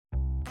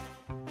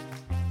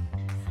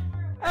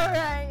All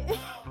right.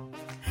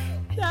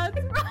 That's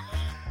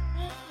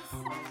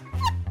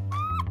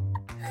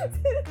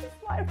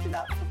why we're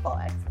not football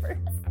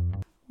experts.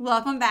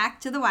 Welcome back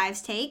to The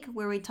Wives Take,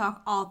 where we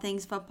talk all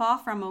things football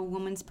from a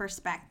woman's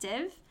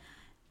perspective.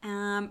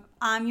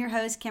 I'm your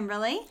host,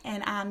 Kimberly.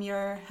 And I'm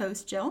your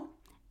host, Jill.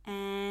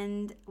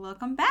 And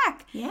welcome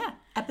back. Yeah,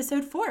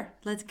 episode 4.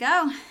 Let's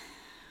go.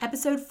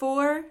 Episode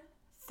 4,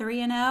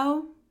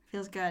 3-0.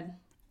 Feels good.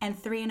 And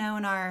 3-0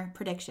 in our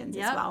predictions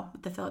as well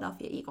with the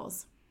Philadelphia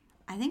Eagles.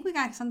 I think we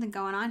got something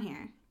going on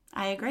here.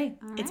 I agree.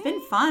 All It's right.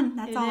 been fun.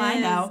 That's all I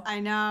know. I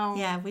know.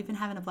 Yeah, we've been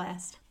having a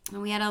blast.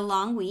 And we had a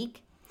long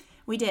week.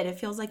 We did. It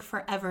feels like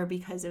forever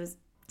because it was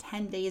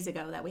 10 days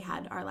ago that we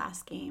had our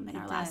last game and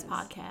our last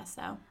podcast.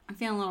 So I'm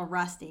feeling a little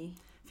rusty.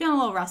 Feeling a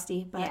little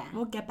rusty, but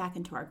we'll get back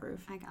into our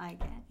groove. I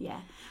like it. Yeah.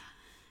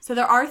 So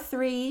there are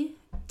 3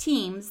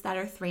 teams that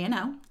are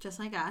 3-0. Just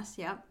like us.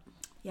 Yep.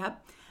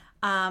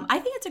 I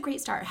think it's a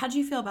great start. How did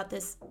you feel about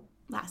this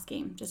last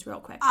game? Just real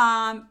quick.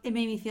 It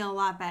made me feel a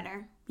lot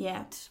better.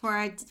 Yeah.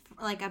 Where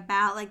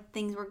about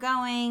things were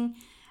going.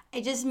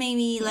 It just made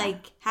me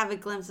have a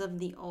glimpse of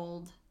the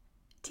old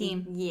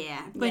team.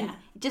 Yeah. But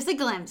just a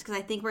glimpse, because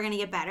I think we're going to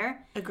get better.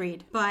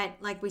 Agreed. But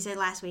like we said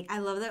last week, I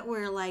love that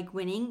we're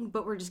winning,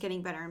 but we're just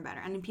getting better and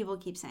better. And people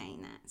keep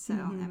saying that. So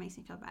that makes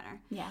me feel better.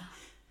 Yeah.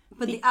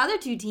 But the other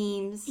 2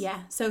 teams... Yeah,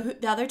 so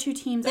the other 2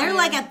 teams they're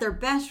at their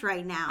best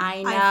right now.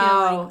 I know. I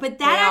feel like. But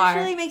that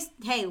actually makes...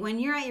 Hey, when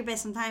you're at your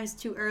best, sometimes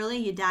too early,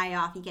 you die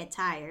off, you get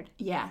tired.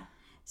 Yeah.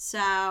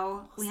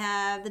 So we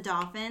have the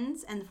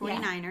Dolphins and the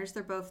 49ers. Yeah.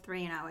 They're both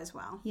 3-0 as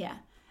well. Yeah.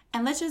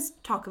 And let's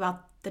just talk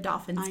about the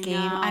Dolphins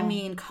game. I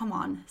mean, come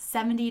on.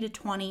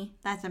 70-20.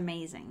 That's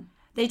amazing.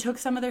 They took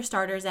some of their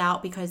starters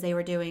out because they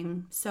were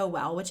doing so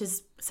well, which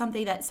is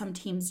something that some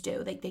teams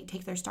do. They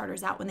take their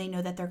starters out when they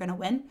know that they're going to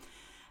win.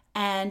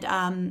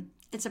 And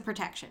it's a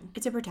protection.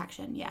 It's a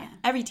protection, yeah.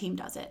 Every team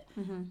does it.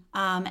 Mm-hmm.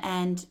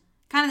 And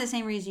kind of the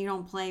same reason you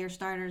don't play your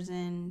starters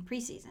in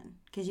preseason,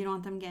 because you don't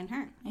want them getting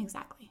hurt.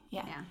 Exactly,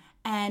 yeah.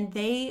 And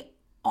they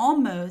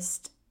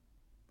almost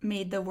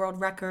made the world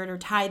record or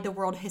tied the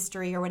world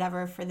history or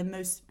whatever for the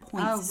most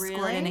points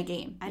scored in a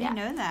game. I didn't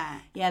know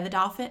that. Yeah, the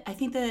Dolphins, I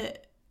think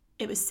it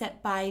was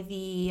set by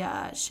the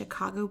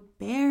Chicago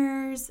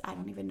Bears. I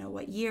don't even know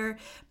what year,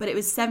 but it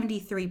was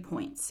 73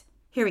 points.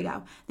 Here we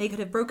go. They could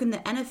have broken the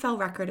NFL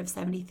record of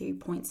 73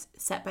 points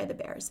set by the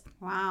Bears.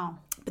 Wow.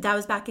 But that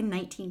was back in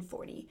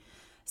 1940.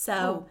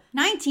 So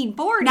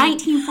 1940?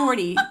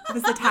 1940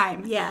 was the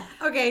time, yeah.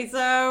 Okay,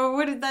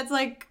 so that's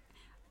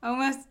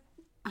almost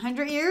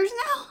 100 years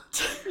now?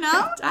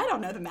 No? I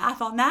don't know the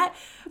math on that.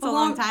 It's a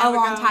long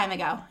time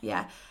ago,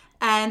 yeah.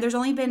 And there's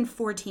only been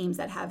 4 teams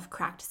that have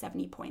cracked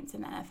 70 points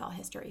in NFL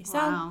history. So,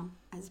 wow,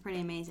 that's pretty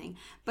amazing.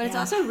 But it's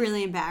also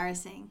really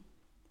embarrassing.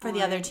 For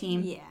the other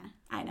team? Yeah.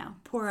 I know.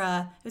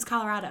 It was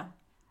Colorado.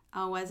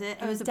 Oh, was it?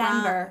 It was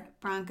Denver.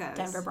 Broncos.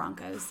 Denver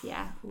Broncos,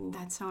 yeah. Ooh.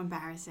 That's so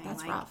embarrassing.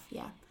 That's rough,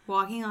 yeah.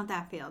 Walking off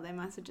that field, they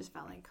must have just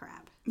felt like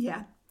crap.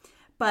 Yeah.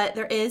 But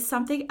there is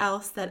something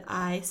else that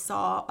I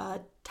saw,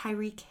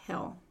 Tyreek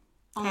Hill.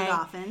 On the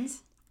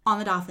Dolphins? On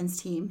the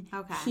Dolphins team.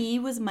 Okay. He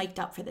was mic'd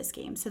up for this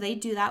game. So they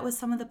do that with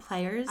some of the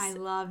players. I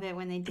love it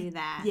when they do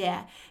that.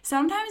 Yeah.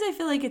 Sometimes I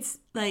feel like it's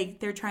like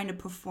they're trying to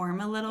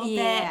perform a little bit.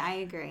 Yeah, I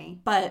agree.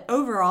 But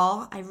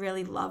overall, I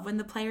really love when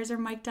the players are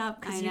mic'd up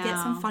because you get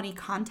some funny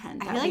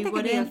content. I feel like that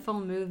could be a full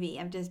movie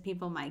of just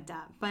people mic'd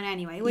up. But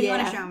anyway, what do you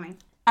want to show me?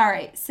 All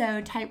right.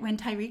 So when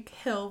Tyreek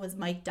Hill was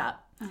mic'd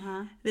up,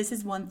 this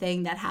is one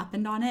thing that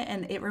happened on it,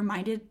 and it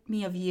reminded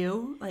me of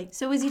you.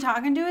 So was he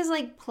talking to his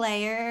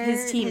players?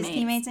 His teammates. His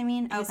teammates, I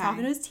mean? He was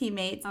talking to his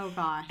teammates. Oh,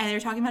 gosh. And they were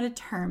talking about a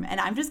term,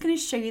 and I'm just going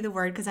to show you the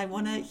word because I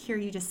want to hear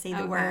you just say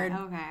the word.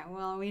 Okay.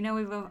 Well, we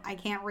know I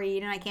can't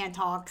read and I can't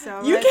talk,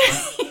 so... You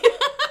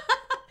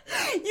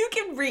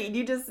can read.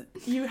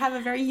 You have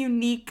a very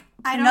unique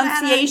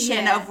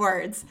pronunciation of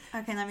words.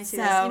 Okay, let me see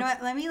this. You know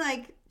what? Let me,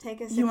 take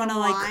a sip You want to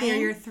wine. clear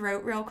your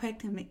throat real quick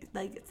to make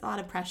it's a lot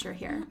of pressure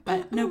here,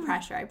 but no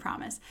pressure, I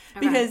promise.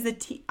 Okay. Because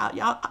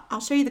I'll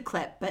show you the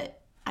clip, but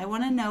I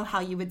want to know how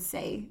you would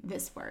say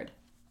this word.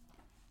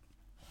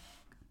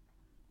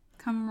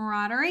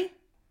 Camaraderie.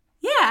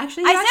 Yeah,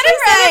 actually, I said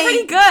it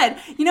pretty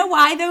good. You know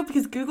why though?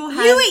 Because Google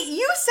has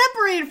you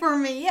separated for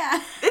me.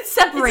 Yeah, it's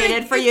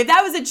separated for you.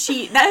 That was a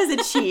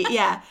cheat.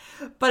 Yeah.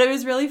 But it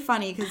was really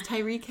funny because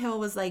Tyreek Hill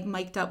was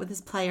mic'd up with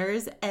his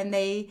players, and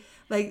they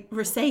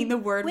were saying the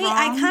word wrong. Wait,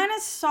 I kind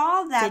of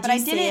saw that, but I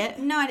didn't. See it?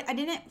 No, I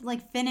didn't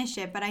finish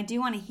it, but I do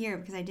want to hear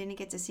it because I didn't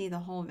get to see the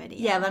whole video.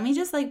 Yeah, let me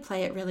just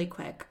play it really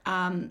quick.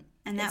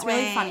 And it's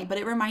really funny, but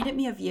it reminded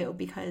me of you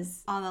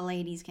because all the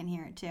ladies can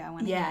hear it too. I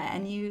want to hear it.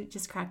 And you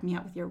just crack me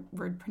up with your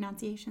word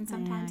pronunciation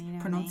sometimes.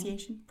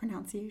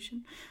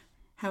 Pronunciation.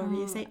 However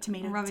you say it.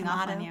 Tomato. I'm rubbing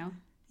off on you.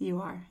 You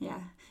are, yeah.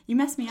 You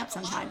mess me up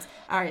sometimes.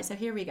 All right, so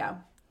here we go.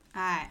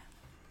 All right,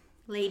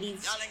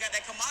 ladies. Y'all ain't got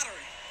that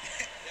camaraderie.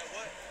 That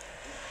what?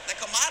 That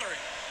camaraderie.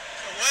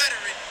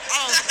 Camaraderie.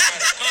 Oh,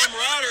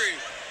 camaraderie.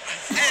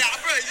 Hey,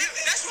 bro,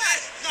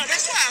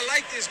 that's why I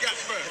like this guy,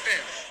 bro.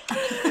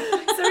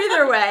 So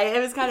either way, it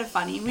was kind of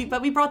funny.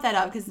 But we brought that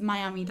up because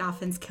Miami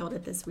Dolphins killed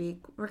it this week.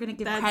 We're going to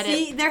give credit.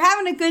 See, they're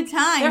having a good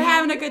time. They're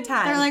having a good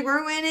time. They're like,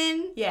 we're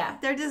winning. Yeah.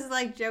 They're just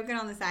like joking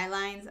on the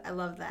sidelines. I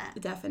love that.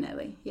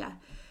 Definitely, yeah.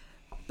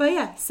 But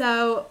yeah,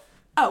 so...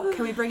 Oh,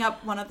 can we bring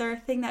up one other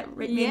thing that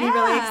made me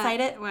really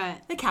excited?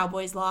 What? The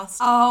Cowboys lost.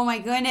 Oh my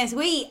goodness.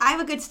 Wait, I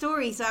have a good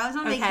story. So I was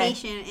on Okay.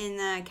 vacation in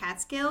the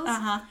Catskills.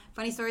 Uh-huh.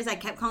 Funny stories, I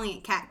kept calling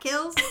it Cat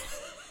Kills.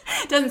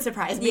 Doesn't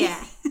surprise me.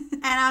 Yeah.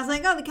 And I was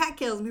like, oh, the Cat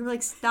Kills. And we were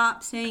like,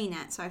 stop saying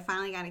that. So I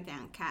finally got it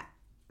down.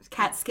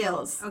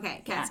 Catskills.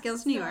 Okay, Yeah.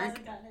 Catskills, New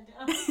York.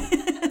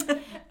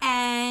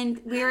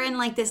 And we were in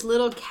like this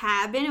little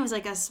cabin. It was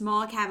like a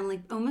small cabin,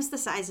 like almost the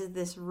size of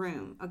this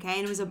room. Okay.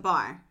 And it was a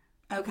bar.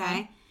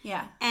 Okay.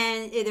 Yeah.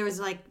 And there was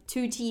like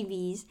 2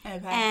 TVs.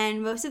 Okay.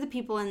 And most of the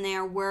people in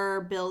there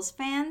were Bills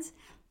fans.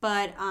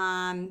 But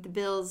the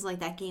Bills, like,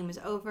 that game was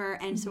over.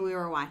 And so we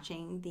were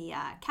watching the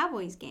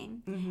Cowboys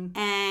game. Mm-hmm.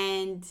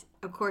 And,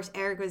 of course,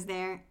 Eric was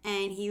there.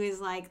 And he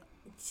was, like,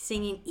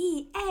 singing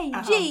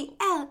E-A-G-L-E-S,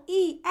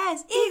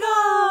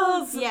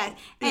 Eagles! Yes.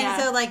 And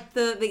so, like,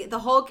 the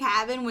whole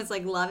cabin was,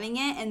 like, loving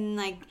it. And,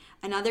 like,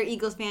 another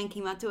Eagles fan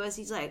came up to us.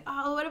 He's like,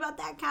 oh, what about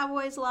that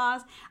Cowboys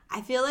loss? I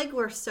feel like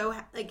we're so,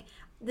 like...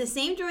 The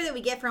same joy that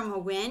we get from a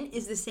win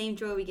is the same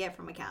joy we get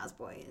from a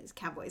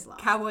Cowboys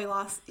loss. Cowboy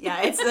loss.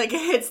 Yeah, it's like,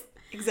 it's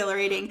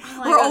exhilarating.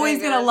 Oh We're God, always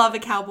my going to God. love a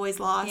Cowboys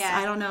loss. Yeah.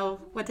 I don't know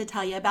what to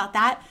tell you about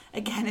that.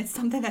 Again, it's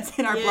something that's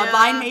in our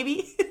bloodline,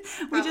 maybe.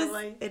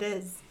 Probably. It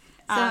is.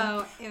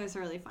 So it was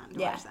really fun to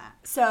watch that.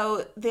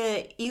 So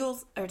the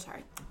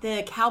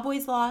the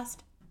Cowboys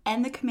lost,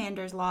 and the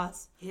Commanders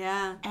lost.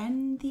 Yeah.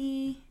 And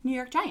the New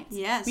York Giants.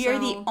 Yeah, We are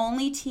the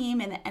only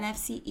team in the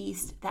NFC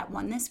East that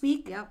won this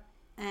week. Yep.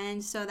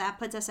 And so that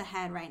puts us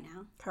ahead right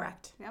now.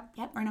 Correct.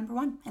 Yep. We're number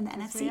 1 in the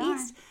we NFC are.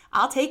 East.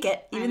 I'll take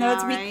it. Even though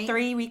it's week right?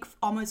 3,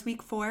 almost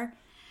week 4.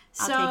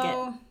 I'll take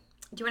So,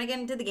 do you want to get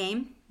into the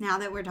game now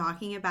that we're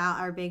talking about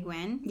our big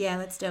win? it. Yeah,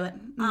 let's do it.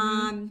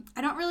 I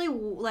don't really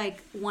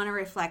want to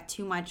reflect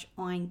too much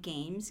on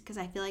games because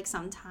I feel like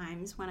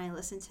sometimes when I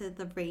listen to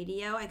the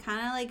radio, I kind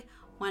of like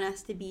want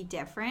us to be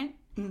different.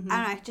 I don't know.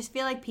 I just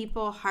feel like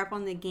people harp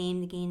on the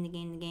game,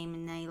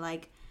 and they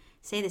like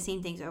say the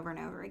same things over and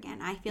over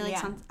again. I feel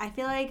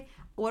like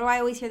what do I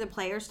always hear the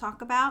players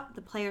talk about?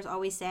 The players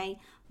always say,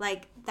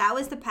 like, that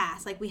was the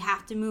past. Like, we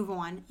have to move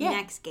on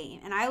next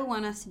game. And I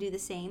want us to do the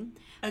same.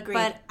 Agreed.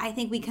 But I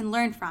think we can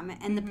learn from it.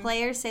 And the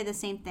players say the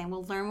same thing.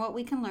 We'll learn what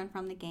we can learn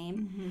from the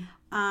game.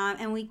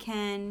 And we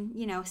can,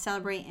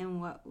 celebrate in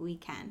what we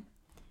can.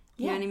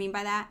 You know what I mean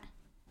by that?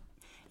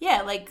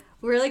 Yeah, like...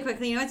 Really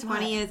quickly, you know what's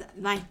funny is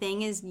my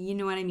thing is, you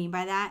know what I mean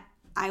by that?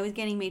 I was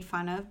getting made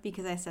fun of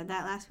because I said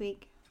that last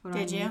week.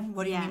 Did you?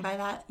 What do you mean by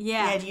that?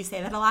 Yeah. Yeah, do you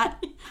say that a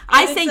lot?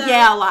 I say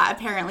yeah a lot,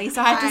 apparently,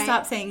 so I have to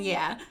stop saying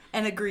yeah,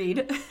 and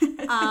agreed.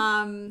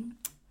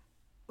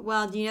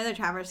 Well, do you know that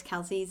Travis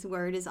Kelce's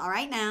word is all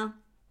right now?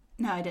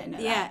 No, I didn't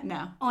know that.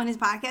 No. On his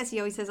podcast, he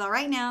always says all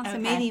right now, so Okay.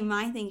 maybe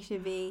my thing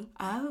should be,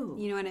 Oh.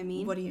 you know what I mean?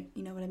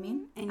 You know what I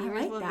mean? And I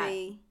yours like will that.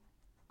 be,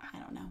 I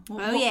don't know.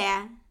 oh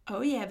yeah.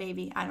 Oh yeah,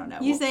 baby. I don't know.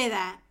 You say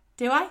that.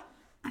 Do I?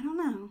 I don't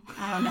know.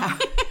 I don't know.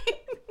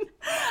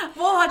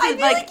 We'll have to I feel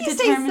like you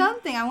say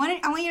something. I want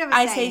you to have a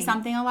I saying. say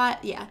something a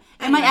lot, yeah.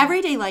 In Anyway. my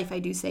everyday life, I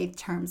do say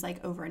terms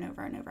like over and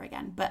over and over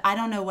again. But I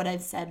don't know what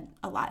I've said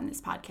a lot in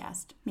this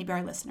podcast. Maybe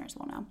our listeners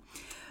will know.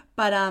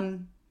 But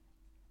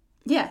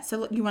yeah.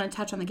 So you want to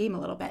touch on the game a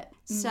little bit?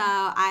 So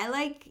I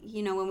like,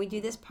 when we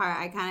do this part,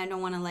 I kind of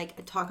don't want to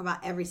like talk about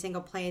every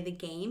single play of the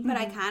game, but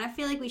I kind of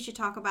feel like we should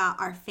talk about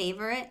our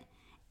favorite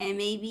and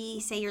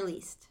maybe say your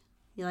least.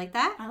 You like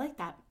that? I like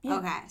that. Yeah.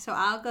 Okay, so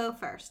I'll go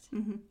first.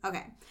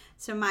 Okay,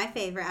 so my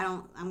favorite,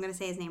 I'm going to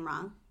say his name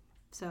wrong,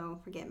 so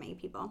forgive me,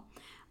 people.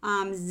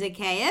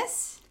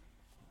 Zacchaeus.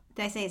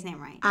 Did I say his name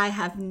right? I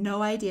have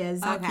no idea.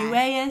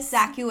 Zacchaeus.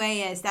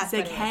 Zacchaeus. That's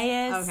Zacchaeus. what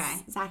it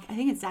is. Okay. I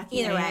think it's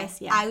Zacchaeus. Either way,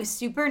 yeah. I was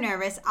super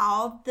nervous.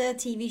 All the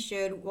TV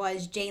showed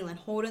was Jalen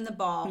holding the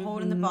ball,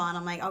 and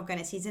I'm like, oh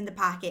goodness, he's in the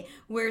pocket.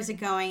 Where's it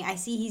going? I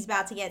see he's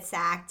about to get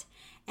sacked,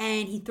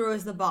 and he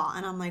throws the ball,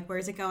 and I'm like,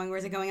 where's it going?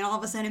 Where's it going? And all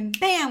of a sudden,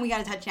 bam, we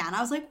got a touchdown. I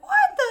was like,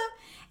 what the?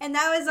 And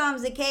that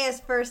was Zacchaeus'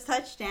 first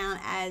touchdown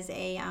as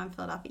a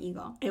Philadelphia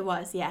Eagle. It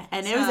was, yeah.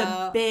 And it was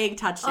a big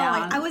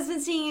touchdown. I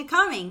wasn't seeing it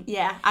coming.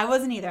 Yeah, I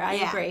wasn't either. I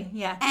agree.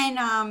 Yeah.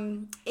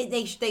 And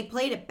they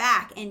played it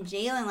back, and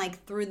Jalen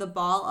like threw the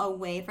ball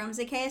away from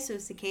Zacchaeus, so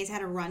Zacchaeus had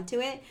to run to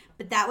it.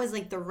 But that was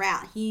like the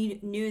route. He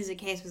knew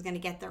Zacchaeus was going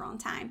to get there on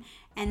time,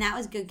 and that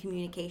was good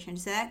communication.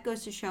 So that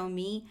goes to show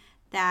me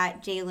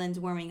that Jalen's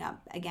warming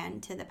up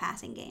again to the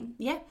passing game.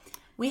 Yeah.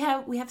 We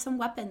have some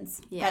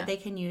weapons that they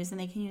can use, and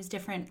they can use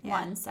different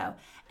ones. So,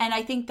 and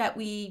I think that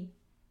we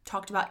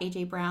talked about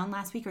A.J. Brown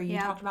last week, or you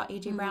talked about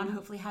A.J. Brown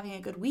hopefully having a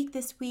good week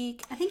this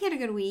week. I think he had a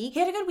good week. He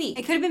had a good week.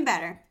 It could have been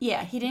better.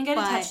 Yeah, he didn't get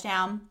a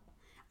touchdown.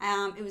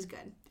 It was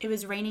good. It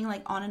was raining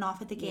like on and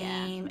off at the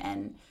game,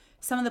 and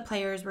some of the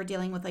players were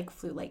dealing with like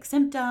flu-like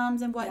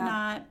symptoms and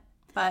whatnot.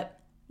 But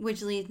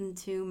which leads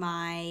into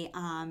my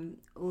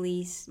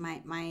least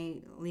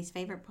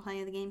favorite play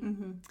of the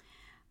game.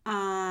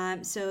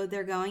 So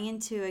they're going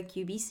into a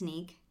QB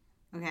sneak,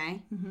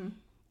 okay? Mm-hmm.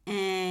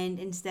 And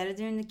instead of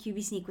doing the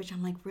QB sneak, which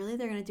I'm like, really?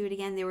 They're going to do it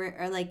again? They were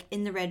like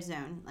in the red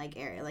zone like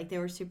area. Like they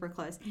were super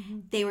close. Mm-hmm.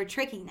 They were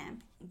tricking them.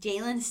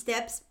 Jalen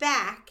steps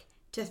back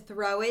to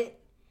throw it.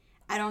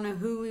 I don't know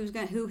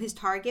who his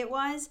target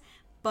was,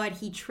 but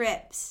he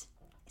trips.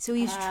 So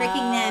he was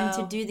tricking them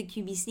to do the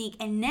QB sneak.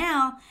 And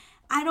now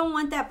I don't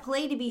want that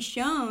play to be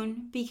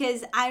shown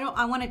because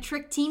I want to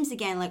trick teams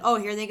again. Like, oh,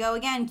 here they go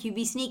again,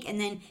 QB sneak. And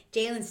then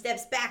Jalen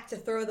steps back to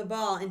throw the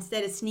ball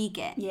instead of sneak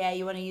it. Yeah,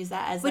 you want to use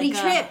that as but like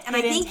he tripped. And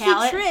I think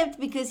talent. he tripped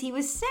because he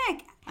was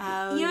sick.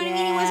 Oh, you know what I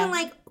mean? He wasn't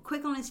like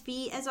quick on his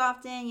feet as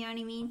often. You know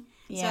what I mean?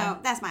 Yeah. So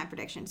that's my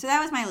prediction. So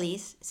that was my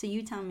least. So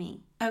you tell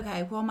me.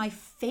 Okay, well, my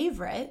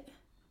favorite...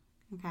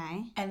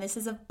 Okay. And this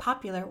is a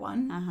popular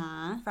one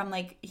from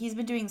like, he's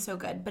been doing so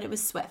good, but it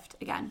was Swift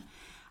again.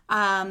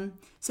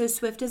 So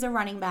Swift is a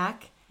running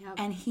back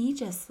and he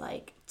just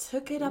like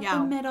took it up the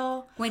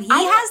middle. When he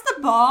has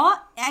the ball,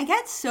 I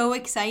get so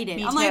excited.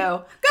 Me I'm too. like, go,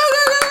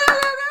 go, go, go, go,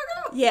 go,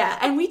 go. Yeah.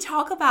 And we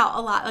talk about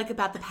a lot like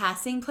about the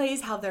passing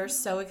plays, how they're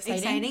so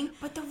exciting.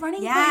 But the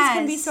running plays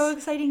can be so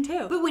exciting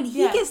too. But when he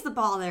gets the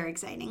ball, they're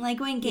exciting. Like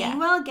when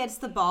Gainwell gets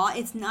the ball,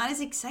 it's not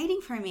as exciting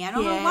for me. I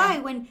don't know why.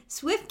 When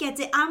Swift gets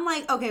it, I'm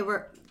like, okay,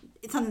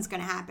 something's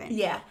going to happen.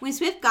 Yeah. When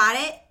Swift got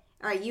it,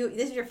 all right,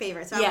 this is your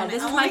favorite. So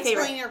this is my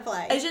favorite. Explain your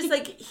play. It's just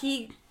like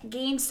he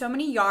gained so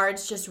many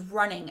yards just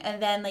running.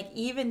 And then like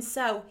even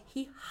so,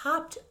 he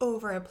hopped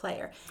over a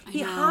player.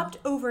 He hopped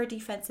over a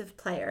defensive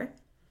player.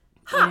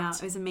 Hopped. I know.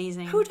 It was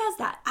amazing. Who does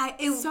that?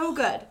 It was so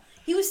good.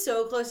 He was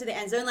so close to the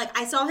end zone. Like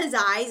I saw his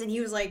eyes and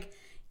he was like,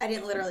 I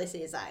didn't literally see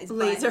his eyes.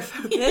 Laser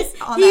focus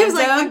on the end was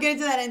like, zone. I'm getting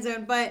to that end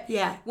zone. But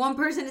one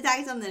person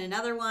attacked him, then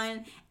another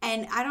one.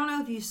 And I don't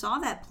know if you saw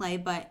that play,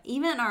 but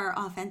even our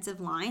offensive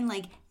line,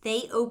 like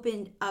they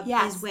opened up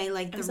his way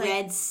like the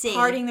Red Sea.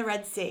 Parting the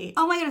Red Sea.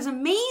 Oh my God, it was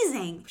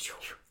amazing.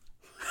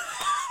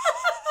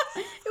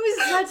 It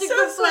was such a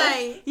good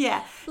play.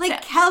 Yeah.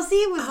 Like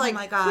kelce was oh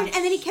my gosh.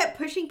 And then he kept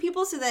pushing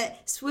people so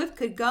that Swift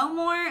could go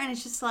more. And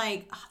it's just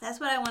like, that's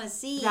what I want to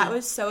see. That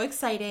was so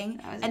exciting.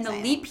 And the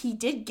leap, he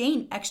did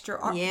gain extra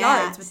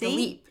yards with the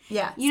leap.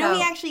 Yeah. You know,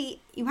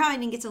 you probably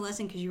didn't get to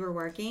listen because you were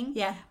working.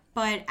 Yeah.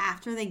 But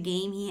after the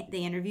game,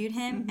 they interviewed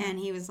him and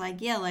he was like,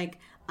 yeah, like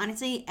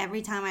honestly,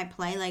 every time I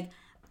play, like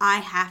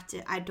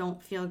I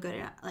don't feel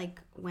good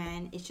like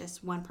when it's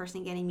just one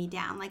person getting me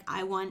down. Like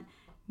I want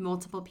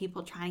multiple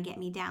people trying to get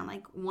me down.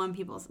 Like one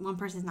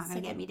person's not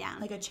going to get me down.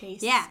 Like a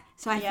chase. Yeah.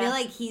 So I feel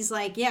like he's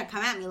like, yeah,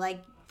 come at me.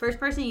 Like first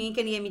person, you ain't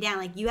going to get me down.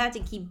 Like you have to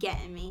keep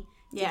getting me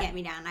to get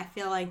me down. I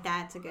feel like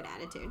that's a good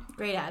attitude.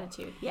 Great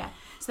attitude. Yeah.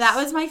 So that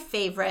was my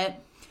favorite.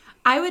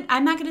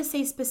 I'm not going to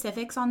say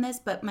specifics on this,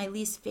 but my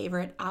least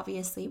favorite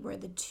obviously were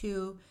the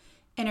 2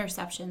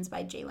 interceptions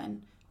by Jalen.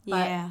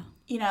 But,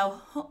 you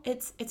know,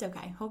 it's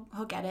okay.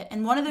 He'll get it.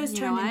 And one of those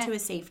turned into a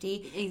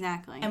safety.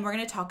 Exactly. And we're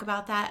going to talk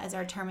about that as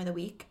our term of the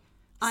week.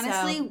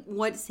 Honestly,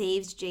 what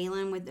saves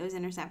Jalen with those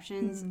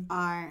interceptions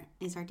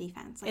is our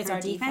defense. Like, it's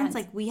our defense.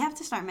 Like, we have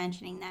to start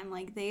mentioning them.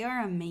 Like, they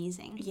are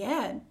amazing.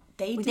 Yeah.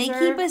 They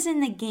keep us in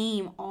the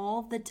game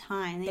all the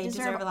time. They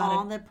deserve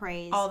all the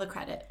praise. All the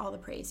credit. All the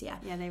praise, yeah.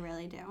 Yeah, they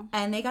really do.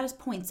 And they got us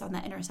points on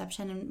that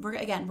interception. And we're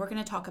going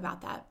to talk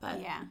about that.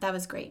 But that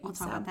was great. We'll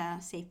talk about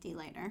the safety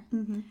later.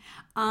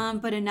 Mm-hmm.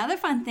 But another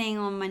fun thing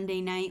on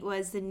Monday night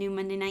was the new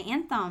Monday Night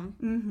Anthem.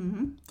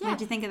 Mm-hmm. Yeah. What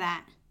did you think of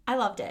that? I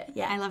loved it.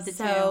 Yeah. I loved it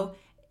too. So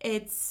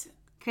it's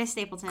Chris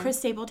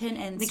Stapleton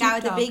and the guy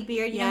with the big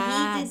beard. You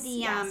know, he did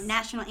the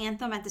national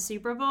anthem at the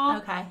Super Bowl.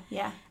 Okay,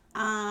 yeah.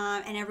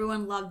 And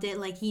everyone loved it.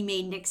 Like he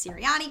made Nick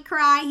Sirianni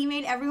cry. He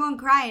made everyone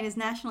cry at his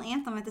national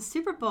anthem at the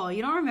Super Bowl.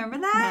 You don't remember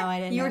that? No, I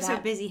didn't. You were so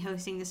busy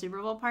hosting the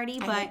Super Bowl party,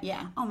 but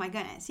oh my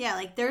goodness, yeah.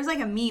 Like there's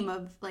like a meme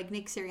of like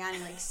Nick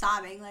Sirianni like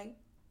sobbing, like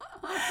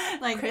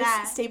Chris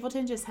that.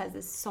 Stapleton just has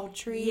this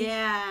sultry,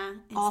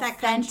 it's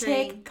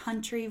authentic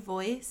country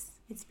voice.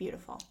 It's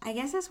beautiful. I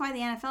guess that's why the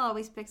NFL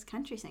always picks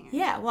country singers.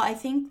 Yeah, well, I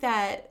think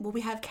that,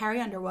 we have Carrie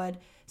Underwood.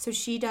 So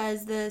she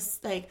does this,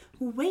 like,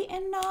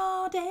 waiting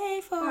all day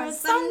for a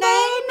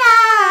Sunday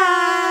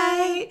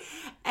night.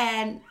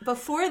 And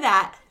before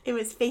that, it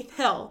was Faith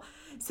Hill.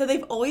 So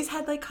they've always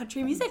had, like,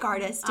 country music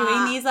artists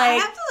doing these,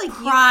 like,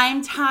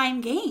 prime time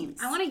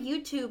games. I want to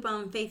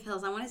YouTube Faith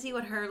Hills. I want to see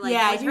what her, like,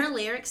 was her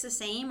lyrics the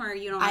same or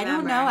you don't remember? I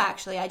don't know,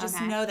 actually. I just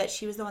know that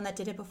she was the one that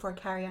did it before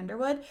Carrie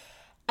Underwood.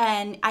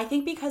 And I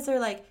think because they're,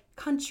 like,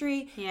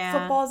 country,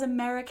 football's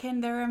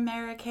American, they're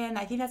American.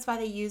 I think that's why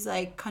they use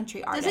like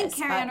country artists. Doesn't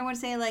Carrie Underwood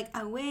say like,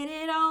 I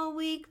waited all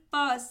week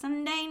for a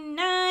Sunday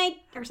night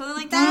or something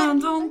like that?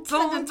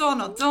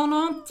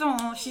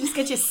 She just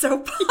gets you so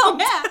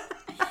pumped.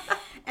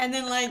 And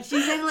then like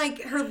she said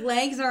like her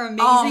legs are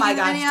amazing. Oh my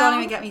gosh, don't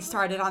even get me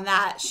started on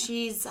that.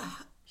 She looks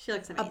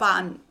amazing. A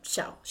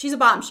bombshell. She's a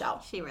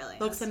bombshell. She really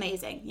looks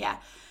amazing. Yeah.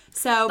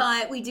 So,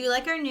 but we do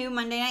like our new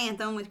Monday Night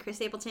Anthem with Chris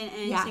Stapleton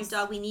and Snoop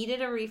Dogg. We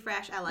needed a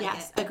refresh. I like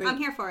it. Agreed. I'm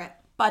here for it.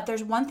 But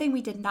there's one thing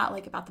we did not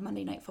like about the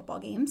Monday Night Football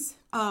games.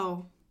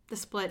 Oh, the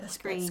split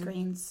screen. Split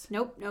screens.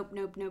 Nope. No.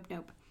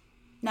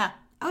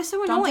 I was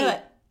so annoyed. Don't do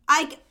it.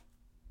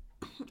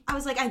 I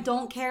was like, I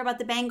don't care about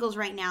the Bengals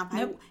right now.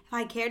 If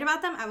I cared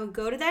about them, I would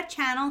go to that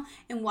channel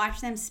and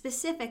watch them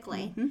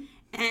specifically. Mm-hmm.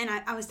 And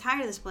I was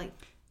tired of this. Like,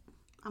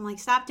 I'm like,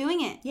 stop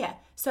doing it. Yeah.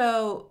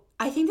 So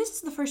I think this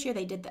is the first year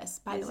they did this,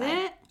 by the way.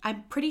 Is it?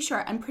 I'm pretty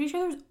sure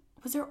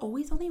was there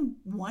always only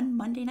one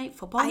Monday Night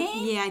Football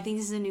game? Yeah, I think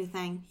this is a new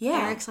thing.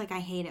 Yeah. Eric's like, I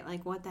hate it.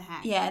 Like, what the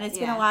heck? Yeah, and it's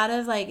been a lot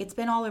of, like, it's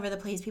been all over the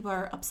place. People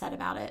are upset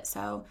about it.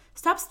 So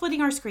stop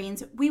splitting our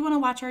screens. We want to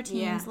watch our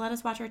teams. Yeah. Let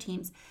us watch our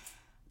teams.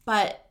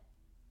 But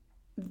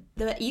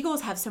the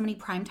Eagles have so many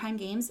primetime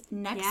games.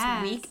 Next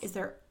week is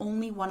their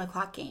only 1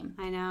 o'clock game.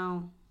 I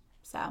know.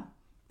 So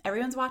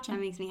everyone's watching.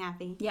 That makes me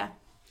happy. Yeah.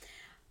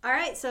 All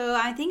right, so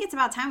I think it's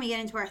about time we get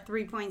into our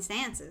 3-point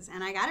stances.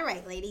 And I got it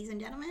right, ladies and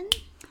gentlemen.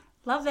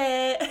 Love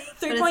it.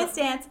 3-point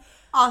stance.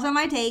 Also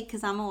my take,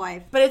 because I'm a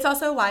wife. But it's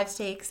also a wives'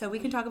 take, so we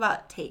can talk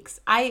about takes.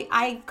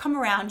 I come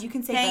around. You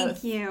can say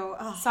both. Thank you.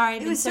 Oh, sorry.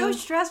 It was so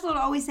stressful to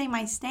always say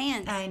my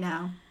stance. I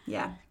know.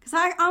 Yeah. Because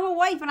I'm a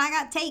wife and I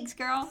got takes,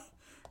 girl.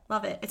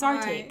 Love it. It's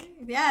our take.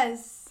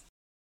 Yes.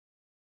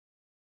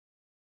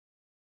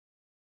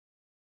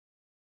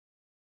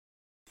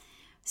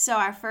 So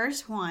our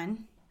first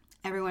one,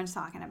 everyone's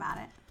talking about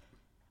it.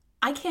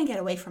 I can't get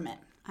away from it.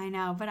 I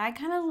know, but I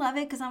kind of love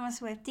it because I'm a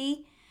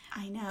Swiftie.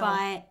 I know.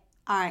 But,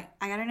 all right,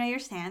 I got to know your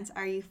stance.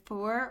 Are you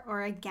for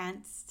or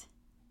against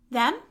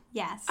them?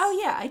 Yes. Oh,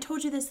 yeah. I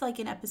told you this, like,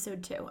 in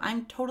episode 2.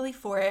 I'm totally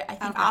for it. I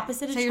think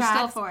opposite attracts. So you're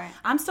still for it?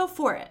 I'm still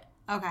for it.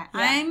 Okay.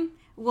 Yeah.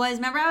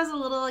 Remember I was a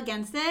little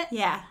against it?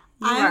 Yeah,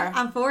 you were.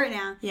 I'm for it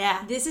now.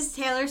 Yeah. This is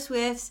Taylor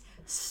Swift's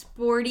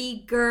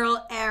sporty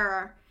girl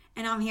era,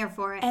 and I'm here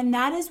for it. And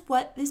that is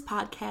what this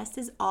podcast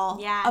is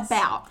all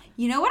about.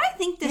 You know what I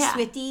think the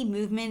Swiftie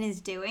movement is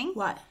doing?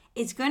 What?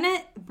 It's going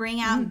to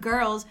bring out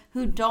girls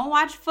who don't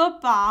watch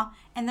football,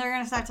 and they're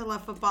going to start to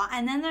love football.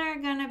 And then they're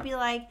going to be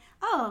like,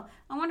 oh,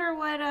 I wonder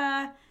what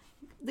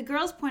the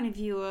girls' point of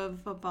view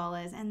of football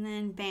is. And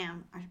then,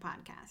 bam, our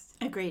podcast.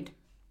 Agreed.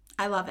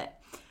 I love it.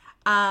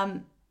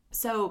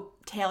 So,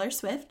 Taylor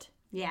Swift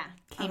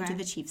came to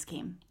the Chiefs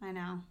game. I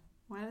know.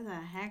 What the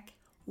heck?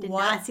 Did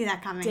not see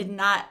that coming.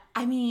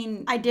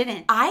 I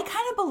didn't. I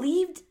kind of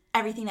believed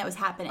everything that was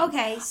happening.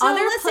 Okay, so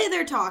let's say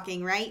they're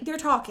talking, right? They're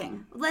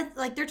talking.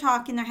 They're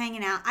talking, they're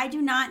hanging out. I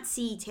do not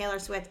see Taylor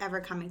Swift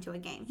ever coming to a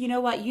game. You know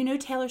what? You know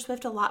Taylor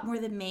Swift a lot more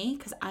than me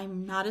because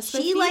I'm not a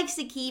Swiftie. She likes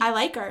to keep... I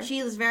like her. She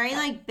is very,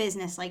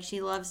 business.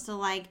 She loves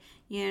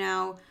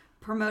to,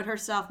 promote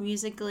herself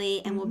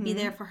musically and will be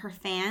there for her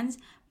fans.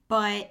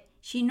 But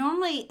she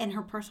normally, in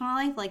her personal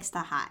life, likes to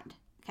hide.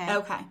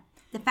 Okay.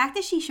 The fact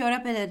that she showed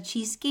up at a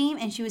Chiefs game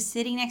and she was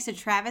sitting next to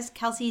Travis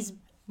Kelce's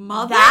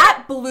mother.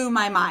 That blew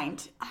my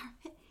mind.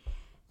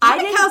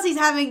 Donna Kelce's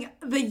having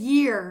the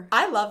year.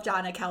 I love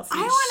Donna Kelce.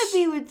 I want to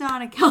be with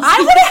Donna Kelce. I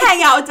want to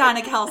hang out with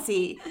Donna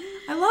Kelce.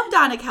 I love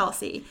Donna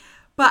Kelce.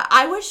 But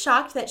I was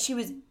shocked that she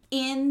was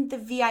in the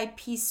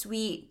VIP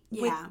suite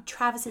with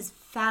Travis's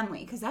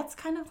family. Because that's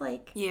kind of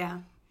like, I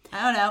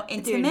don't know,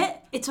 intimate.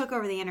 Dude, it took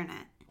over the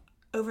internet.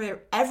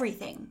 Over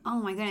everything. Oh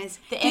my goodness.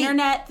 The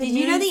internet, the news. Did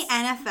you know the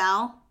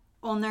NFL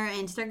on their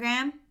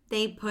Instagram?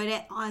 They put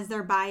it as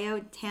their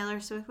bio, Taylor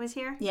Swift was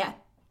here? Yeah.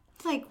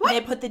 Like, what?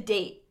 And they put the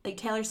date.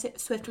 Taylor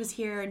Swift was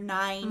here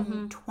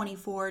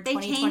 9/24/2023. They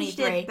changed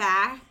it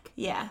back.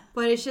 Yeah.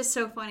 But it's just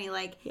so funny.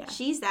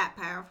 She's that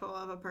powerful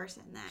of a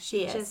person that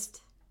she is.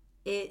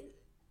 It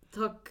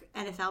took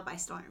NFL by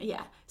storm.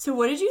 Yeah. So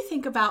what did you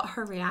think about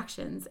her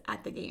reactions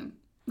at the game?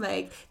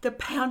 The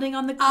pounding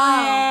on the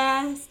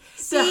glass,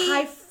 the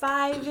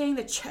high-fiving,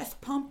 the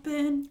chest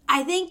pumping.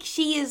 I think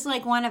she is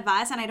one of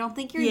us, and I don't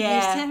think you're used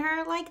to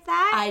her like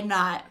that. I'm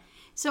not.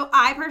 So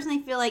I personally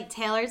feel like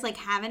Taylor's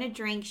having a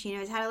drink. She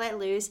knows how to let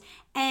loose.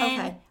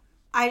 And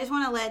I just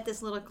want to let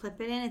this little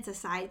clip it in. It's a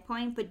side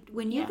point. But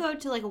when you go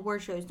to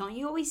award shows, don't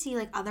you always see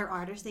other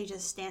artists? They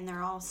just stand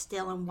there all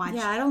still and watch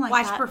I don't like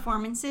watch that.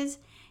 Performances.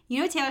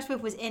 You know, Taylor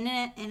Swift was in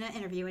an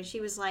interview and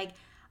she was like,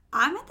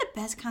 I'm at the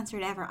best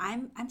concert ever.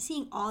 I'm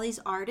seeing all these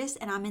artists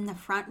and I'm in the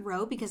front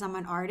row because I'm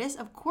an artist.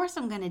 Of course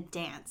I'm going to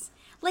dance.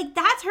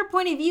 That's her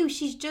point of view.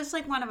 She's just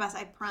like one of us,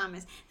 I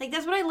promise.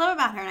 That's what I love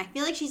about her. And I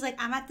feel like she's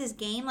I'm at this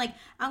game.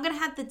 I'm going to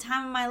have the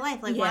time of my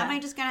life. Why am I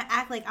just going to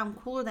act like I'm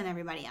cooler than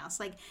everybody else?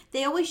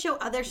 They always show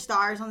other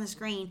stars on the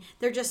screen.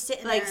 They're just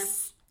sitting there.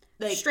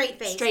 Straight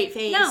face.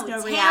 No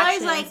Taylor's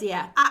reactions.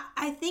 Yeah.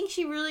 I think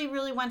she really,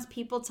 really wants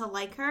people to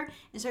like her.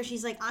 And so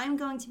she's I'm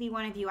going to be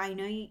one of you. I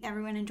know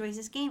everyone enjoys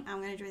this game. I'm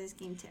going to enjoy this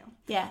game too.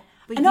 Yeah.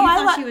 But you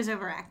thought she was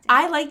overacting.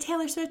 I like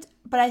Taylor Swift,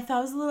 but I thought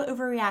it was a little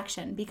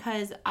overreaction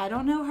because I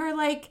don't know her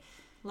like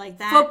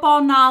that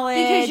football knowledge.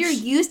 Because you're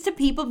used to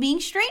people being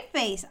straight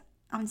face.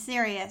 I'm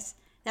serious.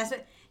 That's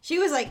what she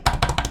was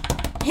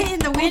hitting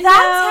the window. Well,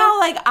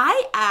 that's how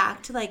I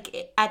act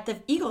at the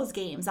Eagles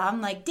games.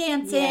 I'm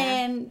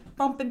dancing,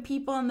 bumping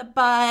people in the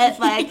butt,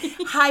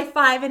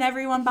 high-fiving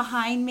everyone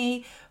behind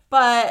me.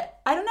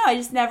 But I don't know. I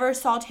just never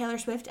saw Taylor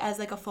Swift as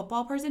a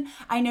football person.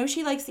 I know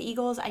she likes the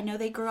Eagles. I know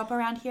they grew up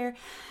around here.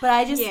 But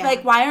I just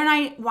why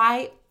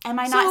am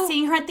I not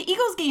seeing her at the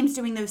Eagles games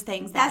doing those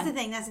things then?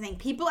 That's the thing.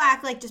 People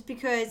act just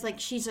because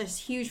she's a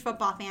huge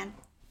football fan.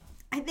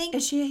 I think...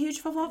 Is she a huge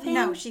football fan?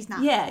 No, she's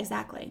not. Yeah,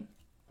 exactly.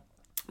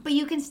 But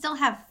you can still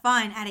have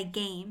fun at a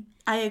game.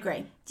 I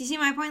agree. Do you see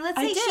my point? Let's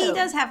say she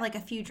does have, like, a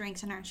few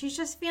drinks in her. She's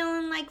just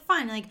feeling, like,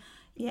 fun. Like,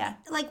 yeah.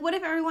 Like, what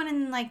if everyone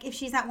in, like, if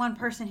she's that one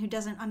person who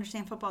doesn't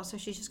understand football, so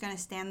she's just going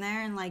to stand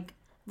there and, like,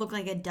 look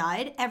like a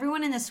dud?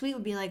 Everyone in the suite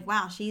would be like,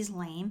 wow, she's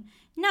lame.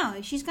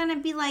 No, she's going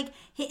to be, like,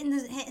 hitting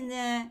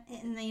the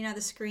you know,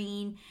 the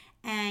screen.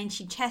 And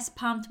she chest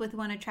pumped with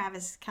one of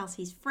Travis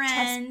Kelce's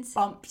friends. Chest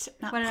bumped,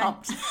 not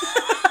pumped.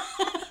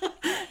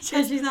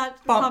 She's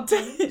not bumped.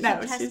 pumping.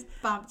 No, she's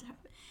bumped.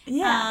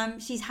 Yeah.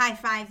 She's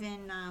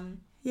high-fiving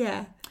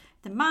yeah.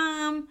 the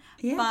mom.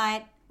 Yeah.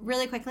 But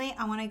really quickly,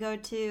 I want to go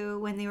to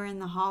when they were in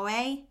the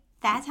hallway.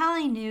 That's how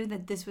I knew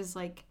that this was,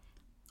 like,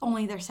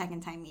 only their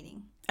second time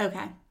meeting.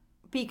 Okay.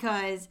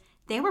 Because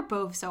they were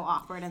both so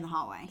awkward in the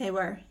hallway. They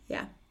were,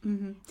 yeah.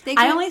 Mm-hmm.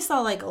 I only saw,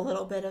 like, a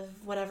little bit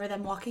of whatever,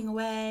 them walking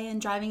away and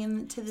driving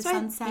into the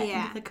sunset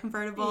into the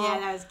convertible. Yeah,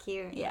 that was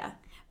cute. Yeah.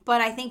 But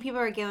I think people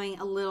are going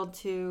a little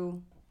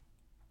too,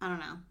 I don't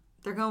know.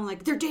 They're going,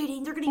 like, they're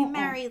dating, they're going to get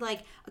married. Like,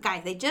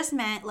 guys, they just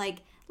met. Like,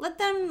 let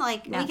them,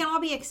 like, we can all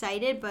be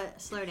excited,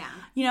 but slow down.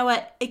 You know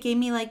what? It gave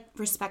me, like,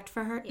 respect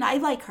for her. Yeah. I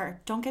like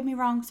her. Don't get me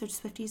wrong. So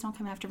Swifties, don't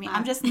come after me.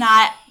 I'm just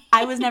not,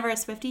 I was never a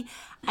Swiftie.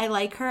 I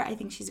like her. I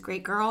think she's a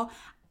great girl.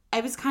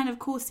 It was kind of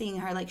cool seeing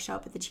her, like, show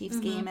up at the Chiefs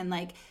game. And,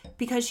 like,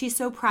 because she's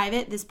so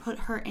private, this put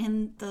her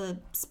in the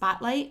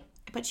spotlight.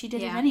 But she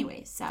did it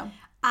anyways, so.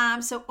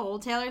 So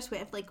old Taylor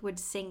Swift, like, would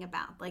sing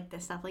about, like,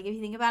 this stuff. Like, if you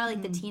think about it,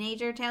 like, the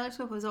teenager Taylor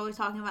Swift was always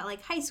talking about,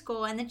 like, high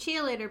school and the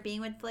cheerleader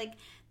being with, like,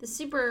 the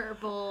Super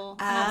Bowl,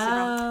 not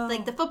Super Bowl,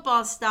 like, the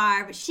football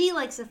star. But she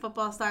likes the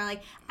football star.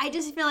 Like, I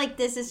just feel like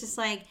this is just,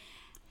 like,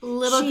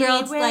 little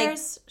girls, like,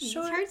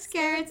 short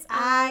skirts.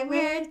 I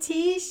wear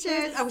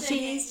T-shirts. Oh,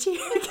 she's cheer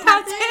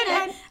captain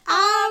and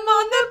I'm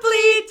on the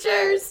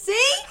bleachers.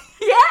 See?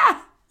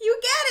 Yeah. You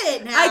get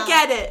it now. I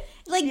get it.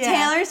 Like,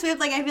 Taylor Swift,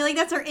 like, I feel like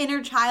that's her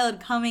inner child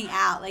coming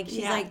out. Like,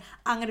 she's like,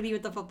 I'm going to be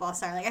with the football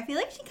star. Like, I feel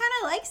like she kind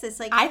of likes this.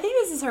 Like, I think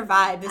this is her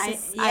vibe.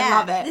 I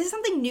love it. This is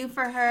something new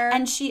for her.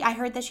 And I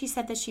heard that she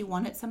said that she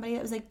wanted somebody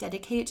that was, like,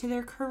 dedicated to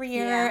their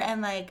career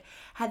and, like,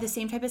 had the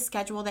same type of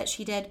schedule that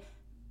she did.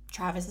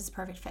 Travis is a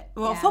perfect fit.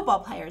 Well, football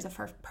player is a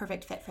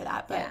perfect fit for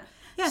that. But,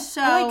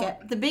 so I like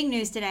it. The big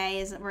news today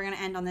is, we're going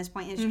to end on this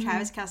point, is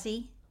Travis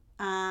Kelce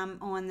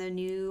on the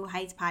New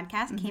Heights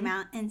podcast came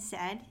out and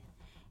said,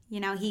 you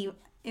know, he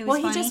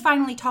just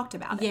finally talked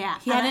about it. Yeah.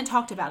 He hadn't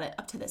talked about it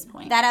up to this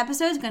point. That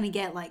episode is going to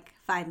get, like,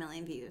 5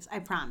 million views. I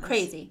promise.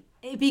 Crazy.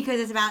 Because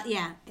it's about,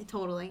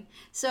 totally.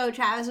 So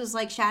Travis was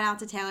like, shout out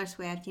to Taylor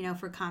Swift, you know,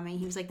 for coming.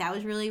 He was like, that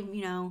was really,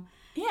 you know.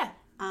 Yeah.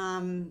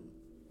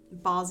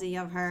 Ballsy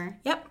of her.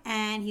 Yep.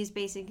 And he's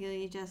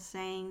basically just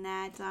saying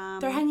that.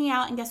 They're hanging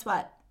out, and guess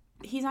what?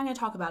 He's not going to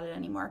talk about it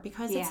anymore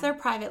because it's their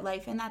private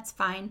life, and that's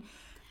fine.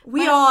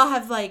 We all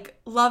have, like,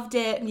 loved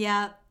it.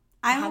 Yeah.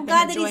 I'm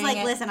glad that he's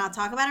like, listen, I'll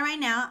talk about it right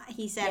now.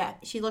 He said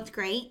she looked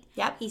great.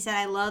 Yep. He said,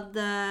 I love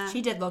the...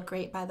 She did look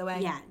great, by the way.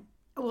 Yeah.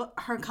 Well,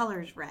 her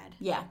color is red.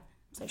 Yeah.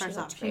 So First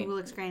off, she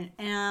looks great.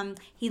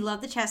 He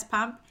loved the chest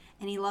pump,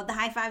 and he loved the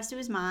high fives to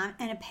his mom.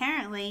 And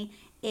apparently,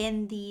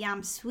 in the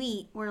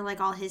suite were, like,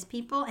 all his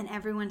people, and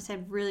everyone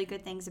said really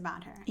good things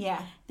about her.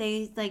 Yeah.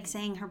 They, like,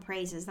 sang her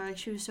praises. They're like,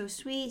 she was so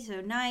sweet,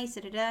 so nice,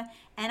 da-da-da.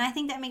 And I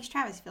think that makes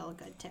Travis feel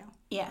good, too.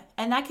 Yeah.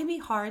 And that can be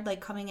hard,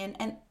 like, coming in.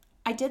 And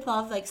I did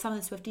love, like, some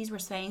of the Swifties were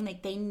saying,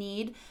 like, they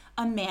need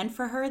a man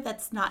for her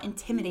that's not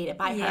intimidated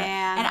by her.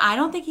 Yeah. And I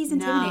don't think he's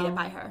intimidated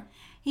by her.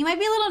 He might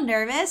be a little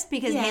nervous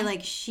because, hey,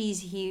 like,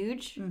 she's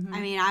huge. I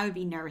mean, I would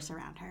be nervous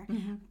around her.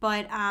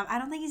 But I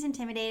don't think he's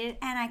intimidated.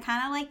 And I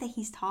kind of like that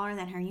he's taller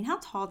than her. You know how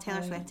tall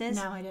Taylor Swift is?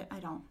 No, I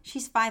don't.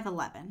 She's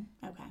 5'11".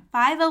 Okay.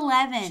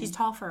 5'11". She's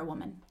tall for a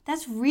woman.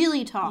 That's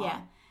really tall.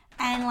 Yeah.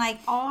 And, like,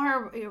 all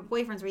her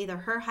boyfriends were either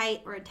her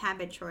height or a tad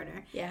bit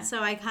shorter. Yeah.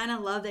 So I kind of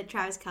love that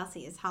Travis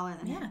Kelce is taller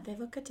than her. Yeah, they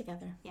look good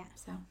together. Yeah.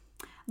 So,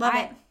 love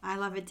it. I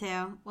love it,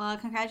 too. Well,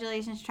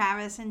 congratulations,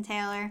 Travis and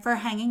Taylor. For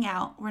hanging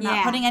out. We're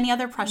not putting any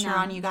other pressure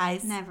on you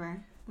guys.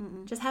 Never.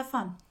 Just have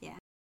fun. Yeah.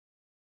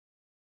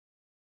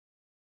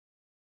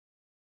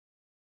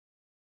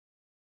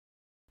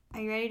 Are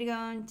you ready to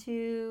go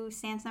into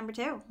stance number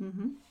 2?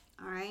 Mm-hmm.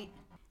 All right.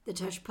 The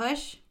Tush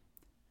Push.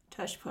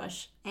 Tush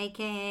Push.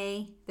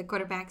 A.K.A. the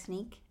quarterback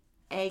sneak.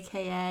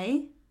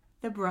 A.K.A.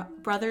 the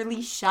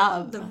brotherly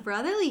shove. The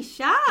brotherly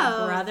shove.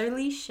 The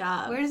brotherly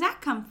shove. Where does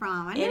that come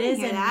from? I didn't It is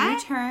hear a that. new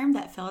term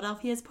that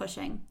Philadelphia is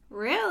pushing.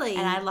 Really?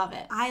 And I love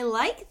it. I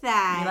like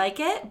that. You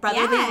like it?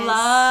 Brotherly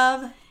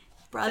love.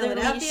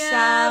 Brotherly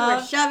shove.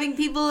 We're shoving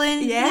people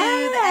into the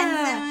end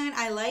zone.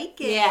 I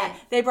like it. Yeah.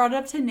 They brought it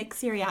up to Nick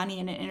Sirianni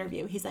in an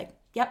interview. He's like,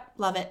 yep,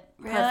 love it.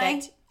 Really?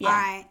 Perfect. Yeah. All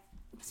right.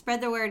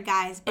 Spread the word,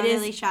 guys.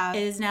 Brotherly shove.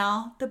 It is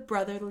now the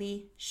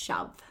brotherly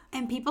shove.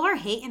 And people are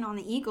hating on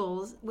the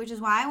Eagles, which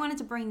is why I wanted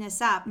to bring this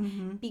up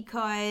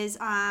because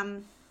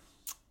I'm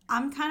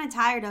kind of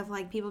tired of,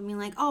 like, people being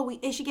like, "Oh,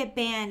 it should get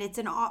banned. It's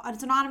an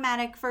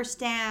automatic first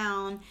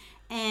down,"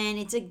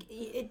 and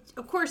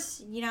of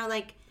course, you know,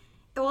 like,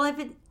 well, if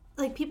it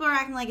like people are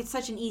acting like it's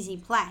such an easy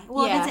play.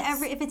 Well,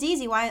 if it's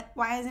easy, why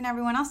isn't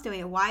everyone else doing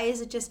it? Why is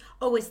it just,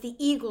 it's the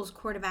Eagles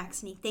quarterback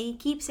sneak? They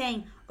keep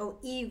saying,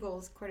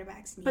 Eagles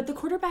quarterback sneak. But the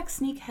quarterback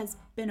sneak has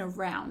been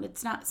around.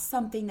 It's not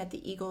something that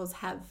the Eagles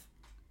have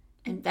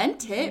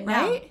invented,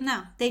 right?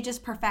 No, they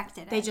just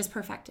perfected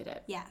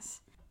it.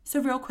 Yes. So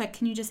real quick,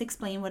 can you just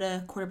explain what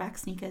a quarterback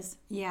sneak is?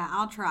 Yeah,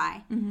 I'll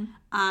try.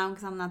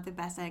 Because I'm not the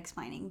best at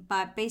explaining.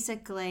 But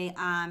basically,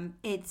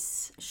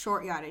 it's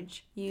short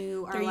yardage.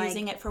 They're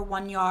using it for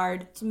 1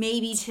 yard,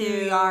 maybe 2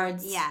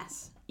 yards.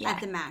 Yes, at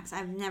the max.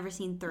 I've never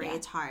seen 3. Yeah.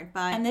 It's hard,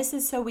 but and this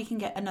is so we can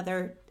get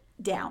another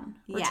down.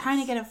 We're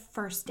trying to get a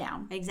first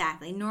down.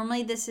 Exactly.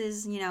 Normally, this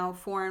is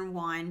 4 and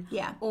 1.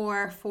 Yeah.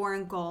 Or 4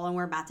 and goal, and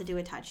we're about to do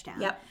a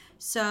touchdown. Yep.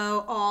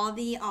 So all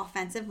the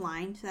offensive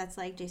line, so that's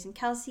like Jason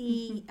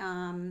Kelce,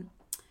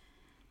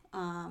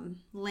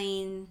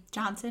 Lane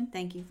Johnson.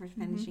 Thank you for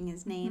finishing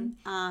his name.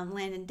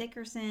 Landon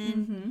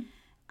Dickerson,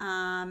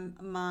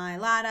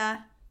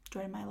 Mailata.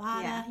 Jordan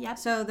Mailata. Yeah. Yep.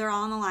 So they're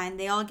all on the line.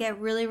 They all get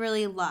really,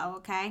 really low,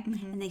 okay?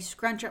 And they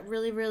scrunch up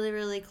really, really,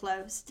 really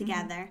close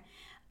together.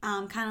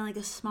 Kind of like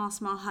a small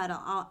huddle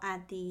all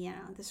at the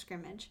the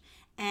scrimmage.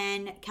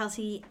 And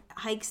Kelce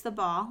hikes the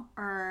ball,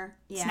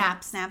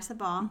 snaps the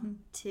ball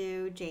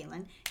to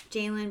Jalen.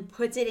 Jalen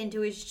puts it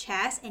into his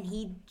chest, and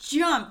he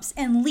jumps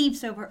and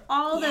leaps over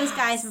all those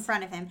guys in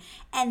front of him.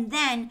 And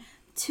then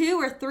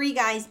 2 or 3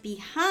 guys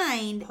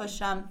behind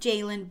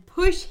Jalen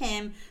push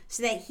him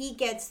so that he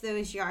gets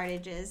those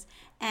yardages.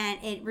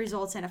 And it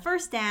results in a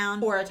first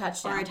down. Or a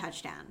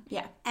touchdown.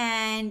 Yeah.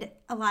 And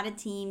a lot of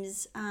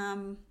teams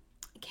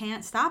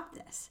can't stop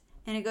this.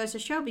 And it goes to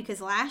show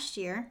because last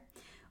year,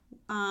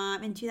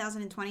 in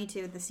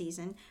 2022, the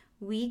season,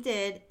 we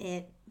did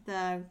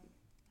the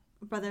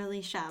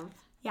brotherly shove,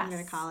 I'm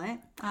going to call it,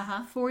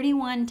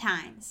 41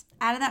 times.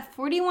 Out of that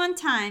 41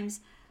 times,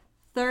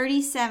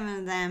 37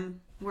 of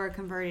them were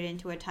converted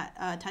into a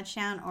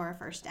touchdown or a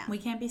first down. We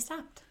can't be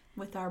stopped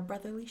with our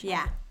brotherly shove.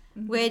 Yeah.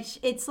 Which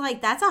it's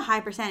like, that's a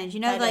high percentage.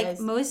 That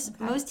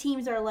most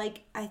teams are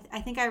like, I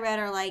think I read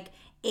are like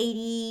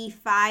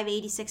 85,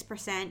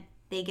 86%,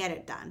 they get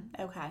it done.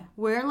 Okay.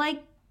 We're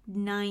like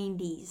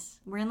 90s.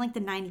 We're in like the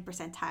 90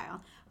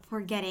 percentile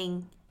for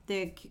getting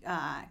the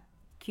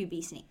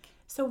QB sneak.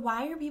 So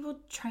why are people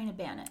trying to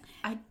ban it?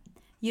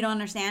 You don't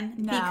understand?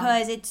 No.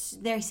 Because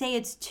they say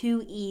it's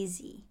too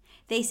easy.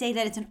 They say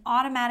that it's an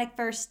automatic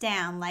first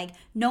down. Like,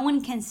 no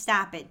one can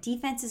stop it.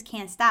 Defenses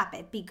can't stop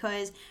it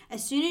because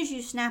as soon as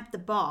you snap the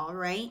ball,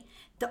 right,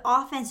 the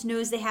offense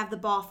knows they have the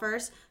ball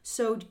first.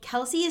 So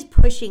Kelce is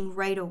pushing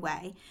right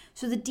away.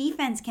 So the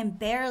defense can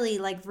barely,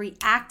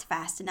 react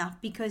fast enough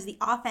because the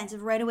offense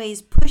right away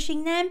is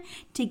pushing them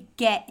to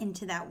get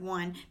into that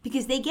one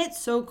because they get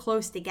so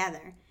close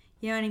together.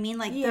 You know what I mean?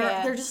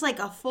 They're just like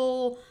a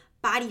full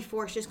body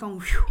force just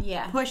going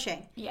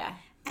pushing. Yeah.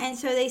 And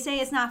so they say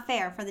it's not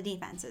fair for the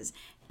defenses.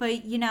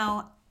 But,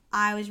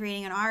 I was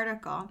reading an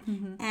article,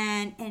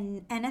 and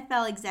an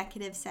NFL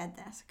executive said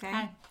this,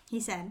 okay? He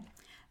said,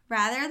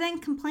 rather than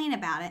complain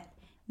about it,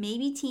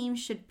 maybe teams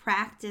should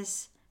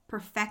practice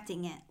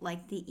perfecting it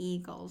like the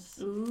Eagles.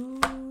 Ooh.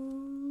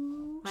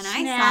 When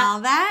I saw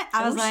that,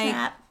 I was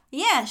like,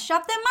 yeah,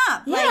 shut them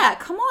up. Yeah,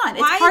 come on. It's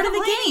why part are of you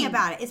the complaining game.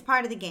 about it? It's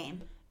part of the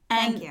game.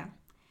 Thank you.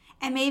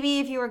 And maybe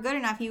if you were good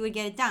enough, you would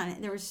get it done.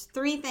 There was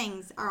 3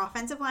 things. Our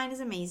offensive line is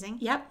amazing.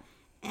 Yep.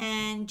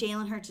 And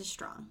Jalen Hurts is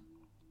strong.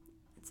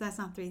 So that's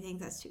not 3 things.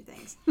 That's 2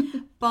 things.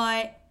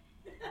 But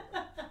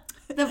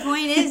the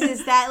point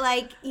is that,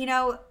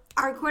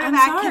 our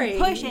quarterback can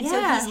push. And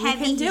so he's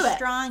heavy, he's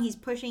strong, he's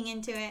pushing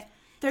into it.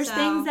 There's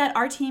things that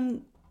our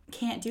team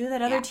can't do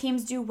that other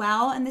teams do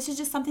well. And this is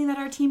just something that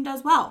our team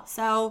does well.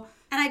 So...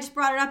 And I just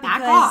brought it up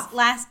because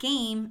last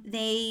game,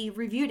 they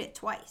reviewed it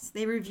twice.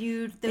 They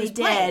reviewed those plays.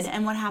 They did.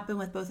 And what happened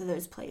with both of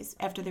those plays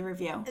after the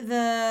review?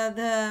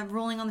 The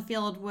ruling on the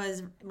field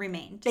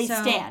remained. They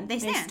stand. They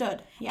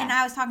stood. Yeah. And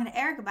I was talking to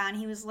Eric about it, and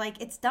he was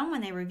like, it's done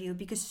when they review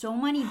because so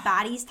many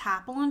bodies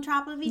topple on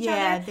top of each other.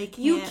 Yeah, they can't.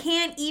 You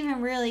can't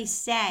even really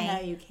say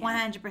no, you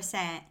can't.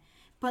 100%.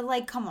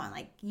 But, come on.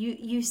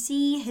 You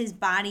see his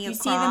body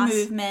across. You see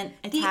the movement.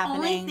 It's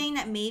happening. The only thing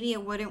that maybe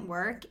it wouldn't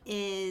work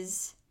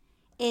is...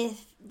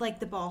 if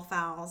the ball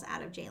fouls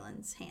out of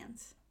Jalen's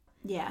hands.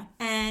 Yeah.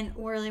 And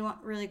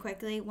really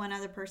quickly, one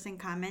other person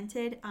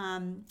commented,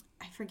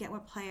 I forget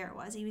what player it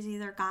was. He was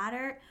either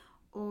Goddard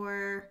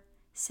or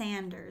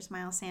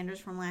Miles Sanders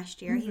from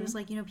last year. He was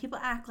like, people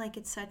act like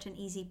it's such an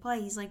easy play.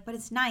 He's like, but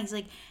it's not. He's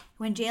like,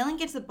 when Jalen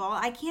gets the ball,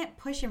 I can't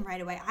push him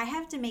right away. I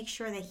have to make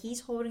sure that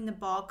he's holding the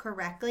ball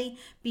correctly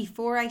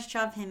before I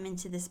shove him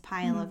into this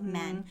pile of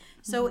men.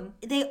 So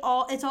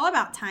it's all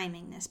about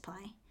timing, this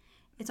play.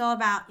 It's all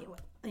about...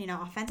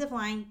 offensive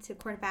line to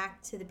quarterback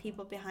to the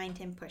people behind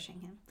him pushing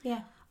him.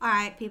 Yeah. All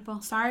right,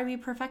 people. Sorry we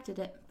perfected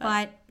it.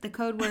 But the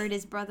code word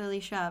is brotherly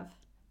shove.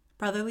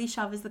 Brotherly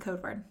shove is the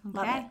code word.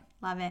 Love it.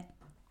 Love it.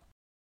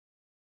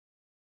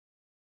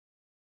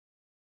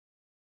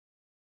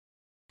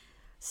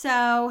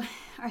 So,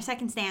 our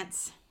second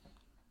stance.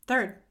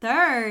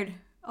 Third.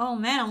 Oh,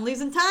 man, I'm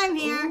losing time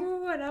here. Ooh.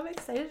 and I'm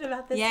excited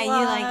about this Yeah, one.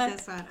 you like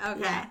this one.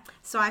 Okay. Yeah.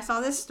 So I saw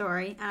this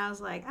story, and I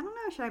was like, I don't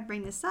know, should I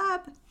bring this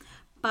up?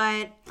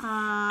 But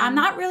I'm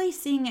not really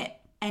seeing it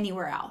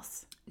anywhere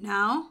else.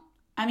 No?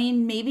 I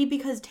mean, maybe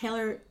because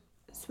Taylor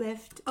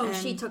Swift. Oh,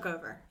 she took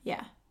over.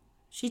 Yeah,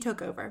 she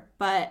took over.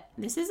 But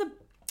this is a But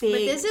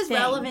big this is thing.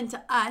 relevant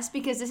to us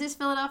because this is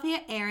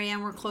Philadelphia area,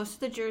 and we're close to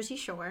the Jersey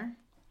Shore.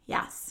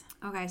 Yes.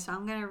 Okay, so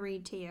I'm going to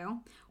read to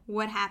you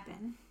what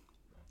happened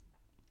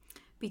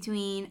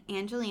between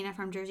Angelina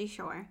from Jersey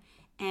Shore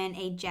and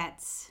a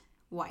Jets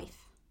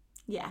wife.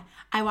 Yeah,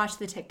 I watched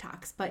the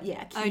TikToks, but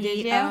yeah. Oh, did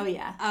you? Oh,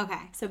 yeah.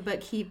 Okay. So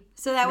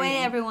that way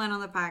reading. everyone on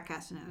the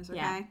podcast knows, okay?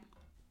 Yeah.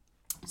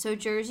 So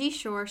Jersey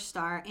Shore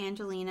star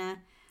Angelina,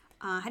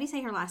 how do you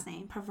say her last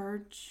name?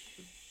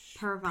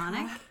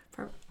 Pervonic?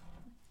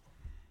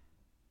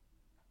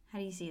 How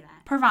do you see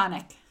that?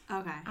 Pervonic.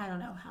 Okay. I don't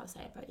know how to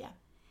say it, but yeah.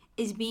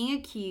 Is being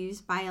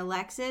accused by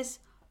Alexis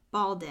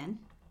Baldwin,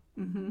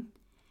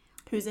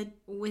 Who's it?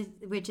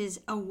 which is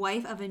a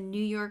wife of a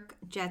New York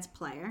Jets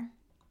player,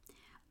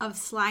 of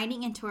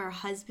sliding into her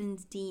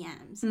husband's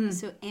DMs.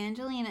 So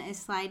Angelina is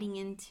sliding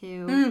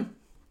into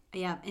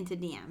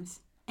DMs.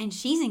 And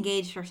she's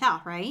engaged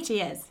herself, right? She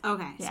is.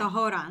 Okay, Yeah. so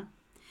hold on.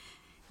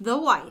 The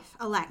wife,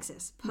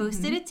 Alexis,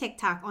 posted a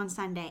TikTok on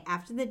Sunday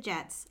after the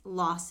Jets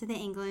lost to the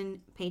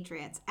England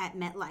Patriots at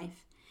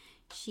MetLife.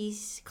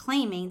 She's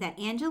claiming that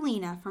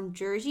Angelina from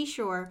Jersey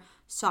Shore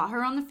saw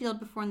her on the field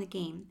before the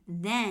game,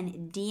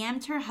 then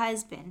DM'd her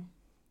husband.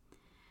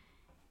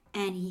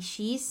 And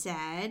she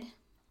said,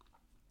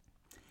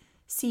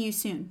 See you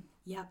soon.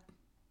 yep.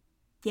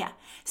 Yeah.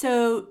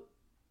 So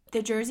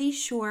the Jersey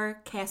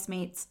Shore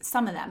castmates,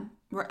 some of them,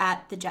 were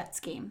at the Jets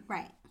game.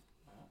 Right.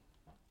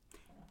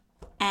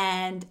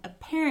 And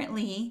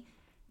apparently,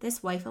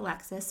 this wife,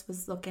 Alexis,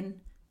 was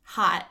looking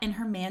hot in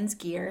her man's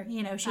gear.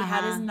 You know, she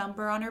had his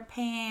number on her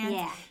pants.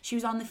 Yeah. She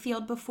was on the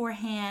field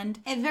beforehand.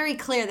 It's very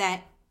clear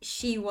that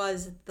she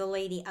was the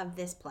lady of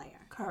this player.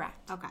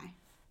 Correct. Okay.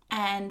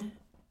 And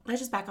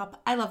let's just back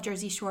up. I love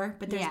Jersey Shore,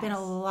 but there's been Yes.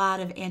 a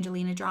lot of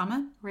Angelina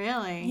drama.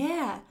 Really?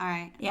 Yeah. All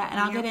right. Yeah, and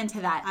I'll get into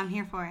that. I'm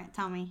here for it.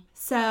 Tell me.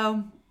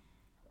 So,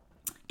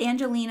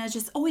 Angelina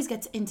just always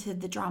gets into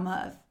the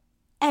drama of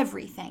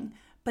everything.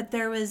 But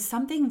there was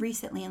something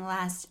recently in the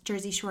last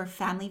Jersey Shore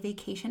family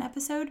vacation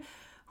episode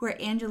where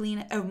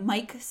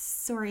Mike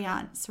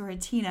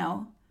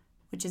Sorrentino,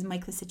 which is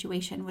Mike the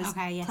Situation, was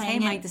Okay, yes. Hey,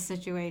 playing Mike the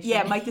Situation.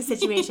 Yeah, Mike the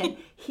Situation.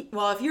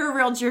 Well, if you're a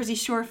real Jersey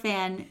Shore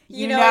fan,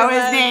 you know know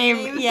his his name.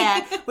 name.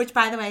 Yeah, which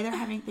by the way,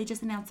 they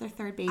just announced their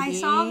third baby. I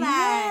saw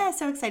that. Yeah,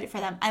 so excited for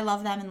them. I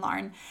love them and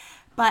Lauren.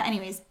 But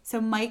anyways, so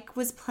Mike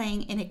was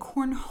playing in a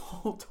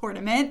cornhole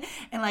tournament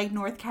in like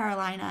North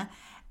Carolina,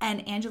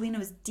 and Angelina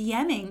was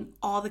DMing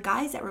all the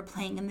guys that were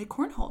playing in the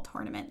cornhole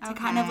tournament to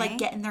kind of like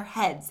get in their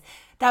heads.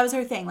 That was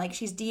her thing. Like,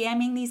 she's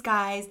DMing these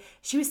guys.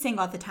 She was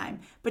single at the time,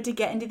 but to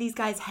get into these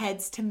guys'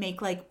 heads to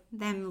make like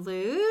Them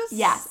lose?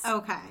 Yes.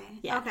 Okay.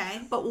 yeah.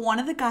 Okay. But one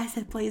of the guys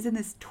that plays in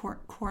this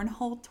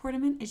cornhole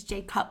tournament is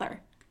Jay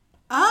Cutler.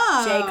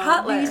 Oh. Jay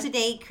Cutler. Who used to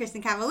date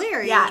Kristen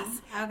Cavallari.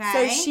 Yes. Okay.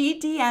 So she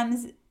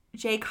DMs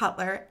Jay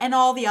Cutler and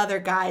all the other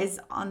guys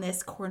on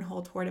this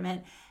cornhole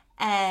tournament,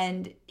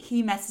 and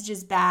he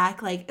messages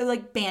back like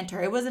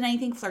banter. It wasn't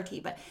anything flirty,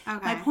 but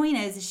my point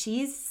is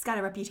she's got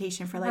a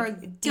reputation for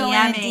like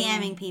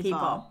DMing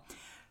people.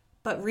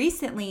 But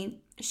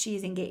recently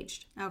she's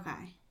engaged.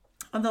 Okay.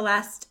 On the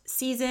last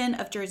season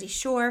of Jersey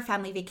Shore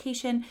Family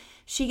Vacation,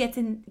 she gets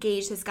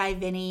engaged to this guy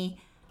Vinny,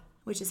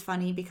 which is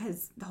funny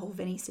because the whole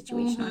Vinny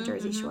situation on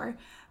Jersey Shore.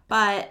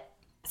 But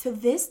so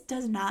this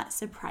does not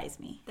surprise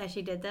me. That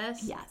she did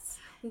this? Yes.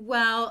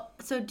 Well,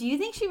 so do you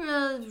think she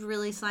was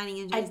really sliding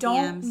into his I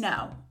don't DMs?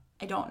 know.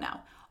 I don't know.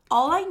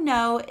 All I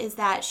know is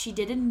that she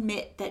did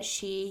admit that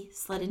she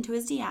slid into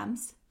his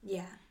DMs.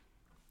 Yeah.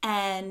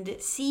 And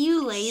See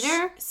you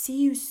later?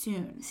 see you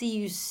soon. See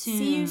you soon.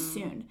 See you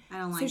soon. I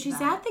don't like So she's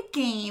that. at the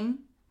game.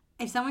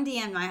 If someone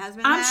DM'd my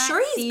husband I'm that,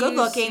 sure see he's you good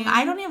looking. soon.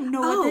 I don't even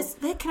know Oh, what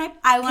this. Can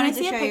I I wanted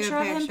see to a show you picture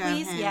of him,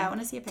 please? him. Yeah, I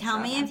want to see a picture Tell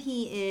of me him. if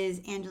he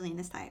is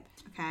Angelina's type,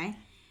 okay?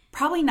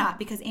 Probably not,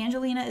 because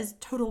Angelina is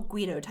total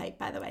Guido type,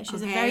 by the way.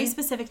 She's a very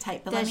specific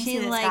type. But let Does me she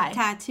see this like guy.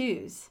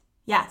 tattoos?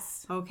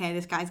 Yes. Okay,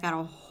 this guy's got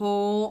a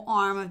whole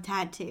arm of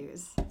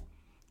tattoos.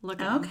 Look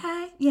at him.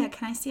 Okay. Yeah,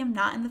 can I see him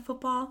not in the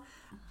football?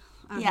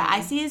 Okay. Yeah,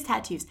 I see his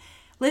tattoos.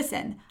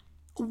 Listen,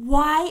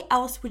 why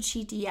else would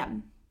she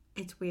DM,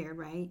 It's weird,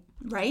 right?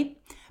 right?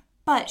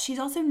 But she's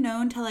also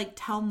known to like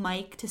tell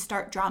Mike to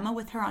start drama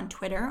with her on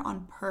Twitter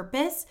on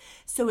purpose.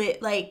 So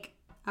it like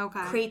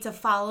creates a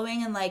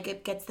following and like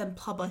it gets them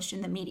published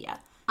in the media.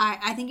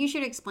 I think you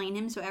should explain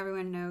him so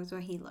everyone knows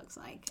what he looks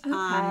like.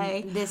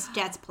 Okay. This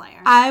Jets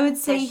player. I would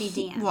say, she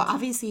DM'd. well,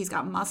 obviously he's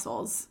got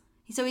muscles.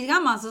 So he's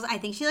got muscles. I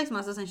think she likes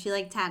muscles and she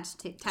likes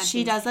tattoos.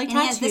 She does like and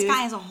tattoos. This guy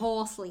has a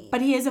whole sleeve.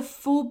 But he has a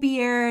full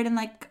beard and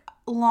like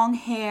long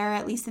hair,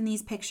 at least in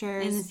these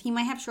pictures. And he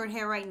might have short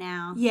hair right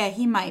now. Yeah,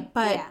 he might.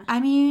 But Yeah. I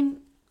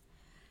mean,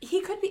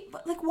 he could be.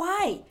 But like,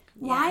 why?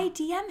 Why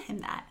DM him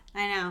that?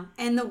 I know.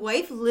 And the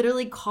wife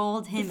literally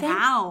called him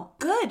out.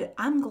 Good.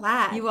 I'm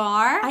glad. You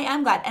are? I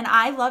am glad. And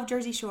I love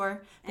Jersey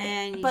Shore.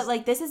 But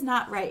like, this is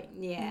not right.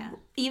 Yeah.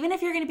 Even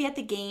if you're going to be at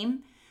the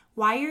game,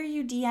 why are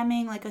you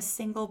DMing like a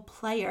single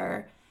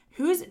player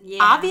who's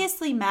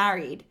obviously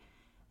married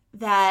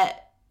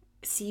that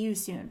see you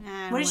soon?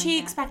 What is she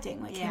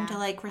expecting? Like him to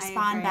like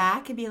respond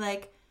back and be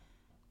like,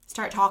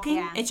 start talking?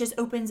 Yeah. It just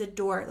opens a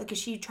door. Like, is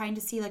she trying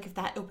to see like if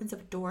that opens up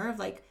a door of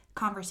like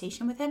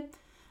conversation with him?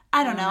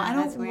 I don't know. I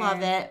don't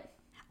love it.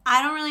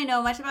 I don't really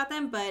know much about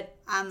them, but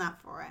I'm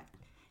not for it.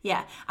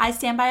 Yeah. I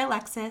stand by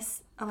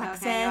Alexis.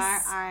 Okay, you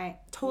are? All right.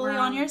 Totally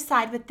on your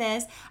side with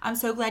this. I'm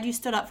so glad you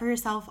stood up for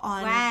yourself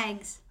on...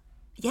 Wags.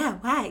 Yeah,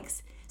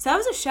 Wags. So that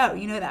was a show.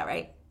 You know that,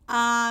 right?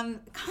 Kind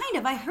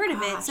of. I heard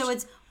of it. So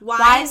it's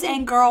Wives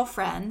and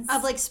Girlfriends.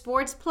 Of like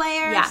sports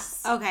players?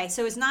 Yes. Okay,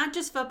 so it's not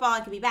just football.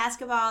 It could be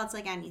basketball. It's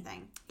like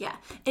anything. Yeah.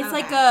 It's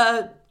like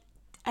a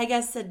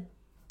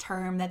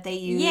term that they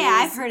use. Yeah,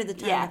 I've heard of the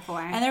term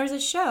before. And there was a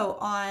show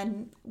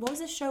on... What was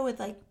the show with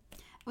like...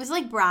 Was it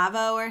like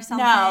Bravo or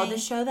something? No, the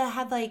show that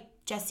had like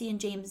Jesse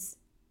James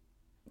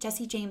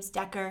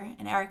Decker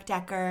and Eric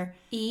Decker.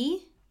 E?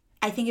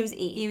 I think it was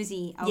E. It was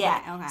E. Okay,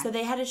 yeah. Okay. So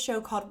they had a show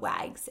called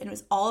Wags, and it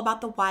was all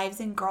about the wives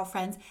and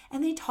girlfriends,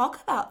 and they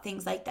talk about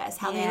things like this,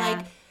 how they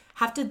like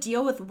have to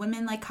deal with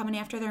women like coming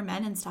after their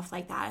men and stuff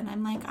like that. And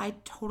I'm like, I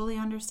totally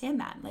understand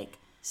that. Like,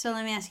 so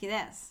let me ask you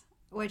this: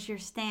 what's your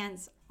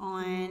stance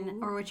on,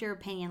 or what's your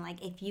opinion?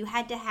 Like, if you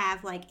had to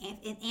have, like,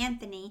 if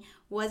Anthony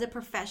was a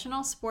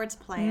professional sports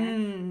player,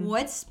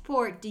 what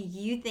sport do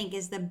you think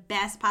is the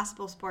best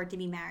possible sport to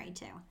be married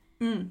to?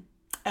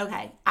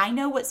 Okay, I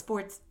know what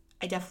sports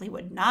I definitely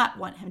would not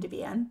want him to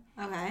be in.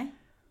 Okay.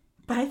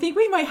 But I think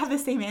we might have the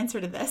same answer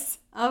to this.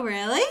 Oh,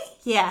 really?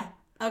 Yeah.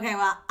 Okay,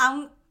 well,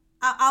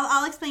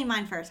 I'll explain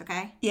mine first,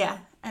 okay? Yeah,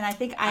 and I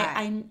think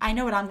I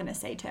know what I'm going to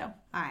say, too. All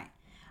right.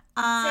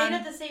 Say it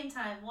at the same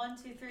time. 1,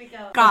 2, 3,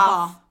 go.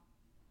 Golf.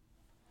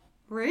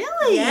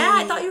 Really? Yeah,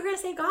 I thought you were going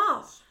to say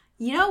golf.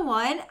 You know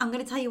what? I'm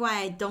going to tell you why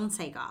I don't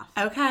say golf.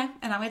 Okay,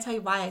 and I'm going to tell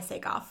you why I say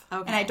golf.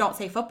 Okay. And I don't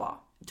say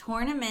football.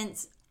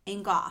 Tournaments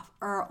in golf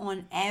are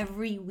on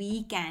every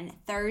weekend,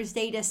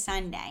 Thursday to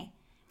Sunday.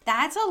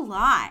 That's a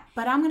lot.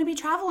 But I'm going to be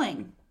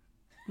traveling.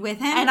 With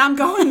him? And I'm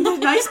going to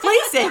nice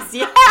places.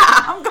 Yeah,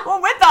 I'm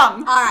going with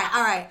them.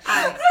 All right.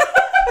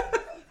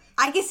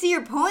 I can see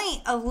your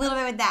point a little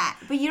bit with that.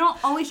 But you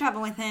don't always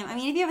travel with him. I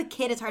mean, if you have a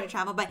kid, it's hard to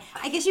travel. But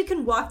I guess you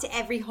can walk to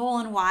every hole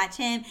and watch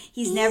him.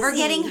 He's never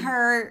getting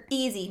hurt.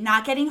 Easy.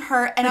 Not getting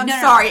hurt. And I'm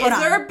sorry. Is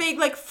there a big,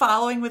 like,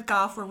 following with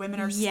golf where women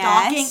are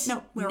stalking?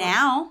 No.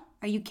 Now?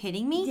 Are you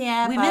kidding me?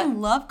 Yeah, women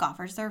love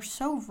golfers. They're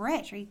so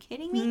rich. Are you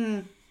kidding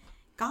me?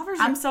 Golfers.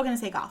 I'm still going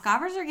to say golf.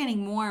 Golfers are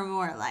getting more and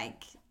more,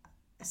 like,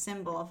 a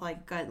symbol of,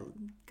 like,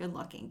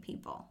 good-looking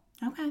people.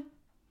 Okay.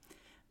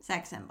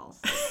 Sex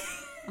symbols.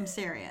 I'm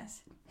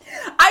serious.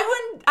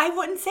 I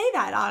wouldn't say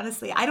that,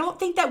 honestly. I don't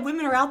think that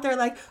women are out there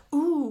like,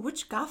 ooh,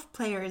 which golf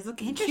player is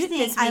looking cute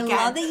this weekend?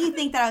 I love that you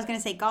think that I was going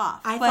to say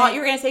golf. I thought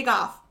you were going to say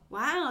golf.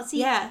 Wow. See,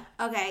 yeah.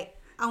 Okay.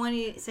 I want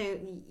you. So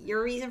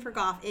your reason for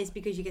golf is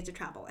because you get to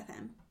travel with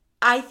him.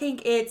 I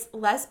think it's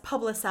less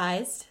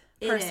publicized,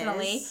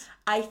 personally. It is.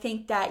 I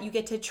think that you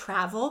get to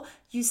travel.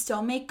 You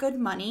still make good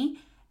money.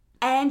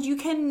 And you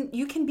can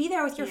be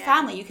there with your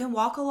family. You can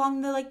walk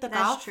along the golf.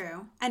 That's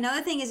true.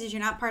 Another thing is you're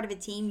not part of a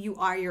team. You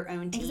are your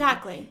own team.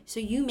 Exactly.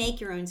 So you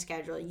make your own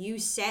schedule. You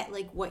set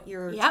like what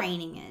your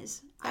training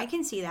is. I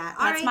can see that.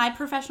 That's my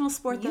professional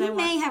sport that I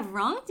want. You may have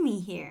wronged me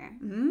here.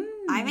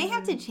 I may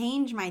have to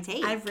change my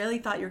take. I really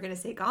thought you were going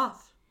to say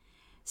golf.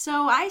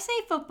 So I say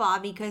football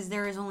because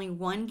there is only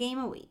one game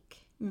a week.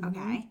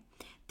 Okay.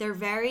 They're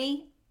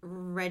very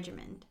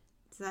regimented.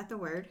 Is that the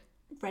word?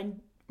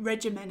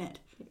 Regimented.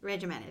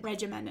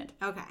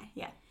 Okay.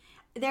 Yeah.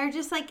 They're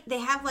just like, they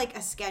have like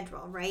a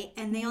schedule, right?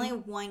 And they only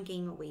have one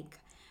game a week.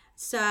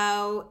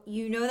 So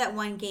you know that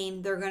one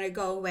game, they're going to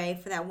go away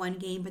for that one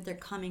game, but they're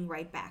coming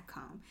right back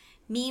home.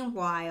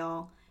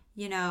 Meanwhile,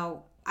 you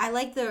know, I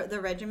like the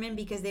regimen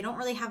because they don't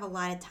really have a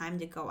lot of time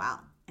to go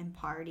out and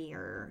party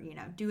or, you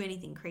know, do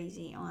anything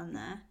crazy on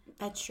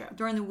That's true.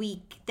 during the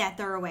week that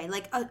they're away.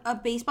 Like a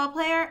baseball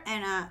player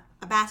and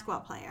a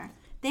basketball player.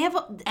 They have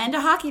and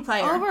a hockey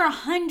player. Over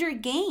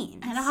 100 games.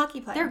 And a hockey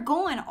player. They're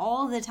going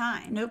all the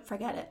time. Nope,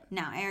 forget it.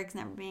 No, Eric's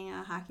never being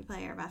a hockey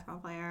player, a basketball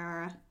player,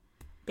 or a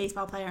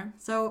baseball player.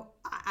 So,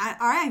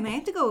 I may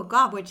have to go with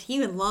golf, which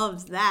he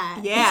loves that.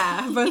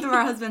 Yeah, both of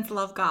our husbands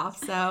love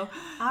golf, so.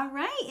 All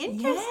right,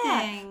 interesting.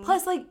 Yeah.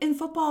 Plus, like, in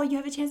football, you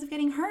have a chance of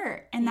getting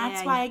hurt, and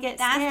that's why I get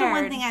scared. That's the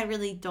one thing I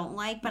really don't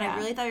like, but I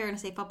really thought you were going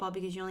to say football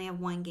because you only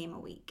have one game a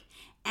week.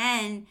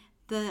 And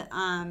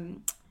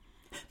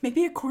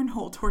maybe a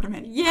cornhole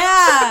tournament.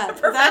 Yeah.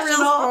 Is that a real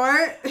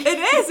sport? It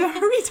is.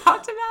 Remember we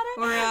talked about it?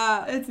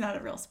 Or it's not a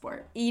real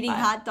sport. Eating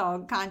hot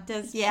dog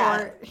contest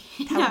sport.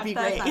 That would be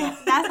great.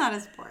 That's not a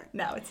sport.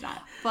 No, it's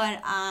not.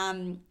 But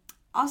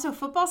also,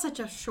 football's such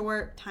a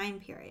short time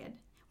period.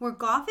 Where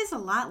golf is a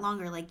lot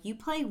longer. Like, you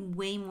play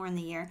way more in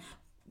the year.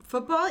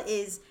 Football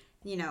is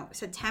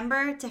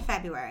September to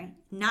February.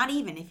 Not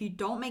even. If you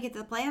don't make it to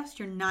the playoffs,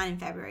 you're not in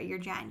February. You're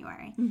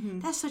January.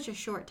 That's such a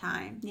short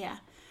time. Yeah.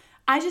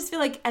 I just feel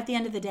like at the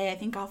end of the day, I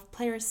think golf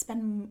players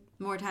spend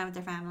more time with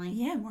their family.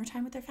 Yeah, more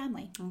time with their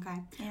family. Okay.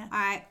 Yeah. All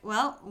right.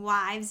 Well,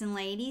 wives and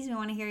ladies, we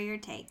want to hear your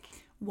take.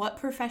 What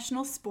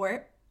professional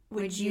sport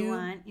would you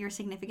want your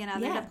significant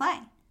other to play?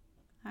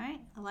 All right.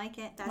 I like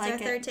it. That's our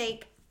third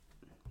take.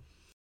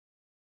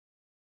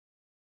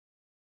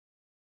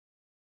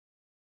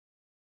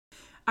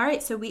 All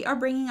right, so we are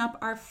bringing up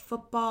our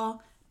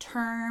football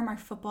term, our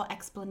football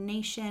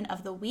explanation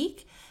of the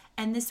week.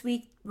 And this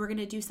week, we're going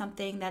to do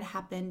something that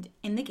happened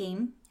in the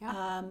game,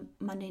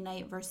 Monday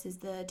night versus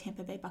the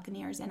Tampa Bay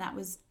Buccaneers. And that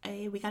was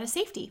we got a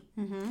safety.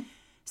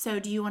 So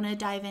do you want to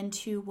dive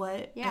into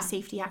what a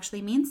safety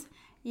actually means?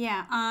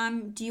 Yeah.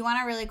 Do you want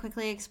to really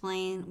quickly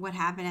explain what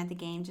happened at the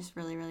game, just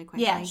really, really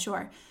quickly? Yeah,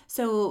 sure.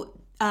 So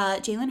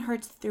Jalen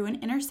Hurts threw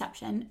an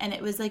interception, and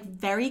it was like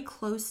very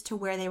close to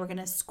where they were going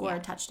to score a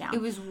touchdown.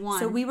 It was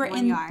So we were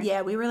one yard.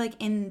 Yeah, we were like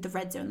in the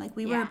red zone. Like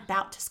we were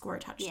about to score a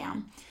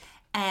touchdown. Yeah.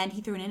 And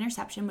he threw an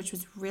interception, which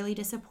was really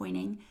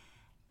disappointing.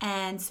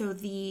 And so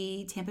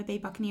the Tampa Bay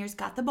Buccaneers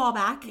got the ball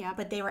back,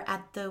 but they were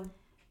at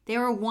They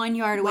were 1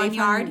 yard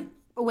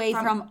away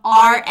from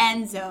our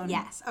end zone.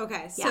 Yes.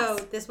 Okay. So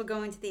this will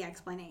go into the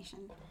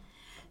explanation.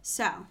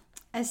 So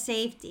a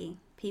safety,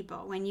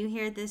 people, when you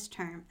hear this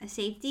term, a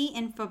safety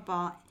in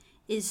football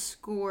is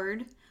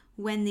scored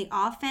when the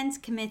offense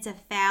commits a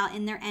foul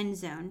in their end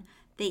zone.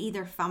 They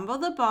either fumble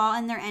the ball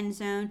in their end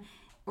zone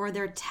or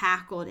they're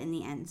tackled in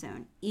the end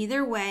zone.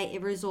 Either way,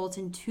 it results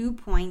in 2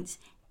 points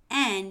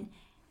and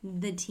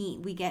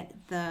we get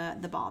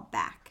the ball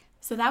back.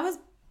 So that was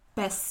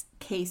best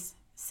case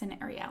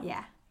scenario.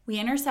 Yeah. We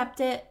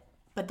intercept it,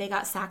 but they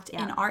got sacked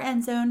in our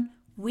end zone.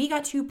 We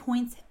got 2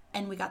 points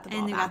and we got the ball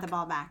back. And they got the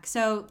ball back.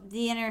 So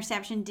the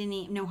interception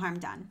no harm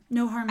done.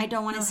 No harm. I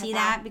don't want to see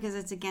that because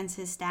it's against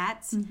his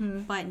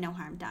stats, but no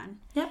harm done.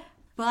 Yep.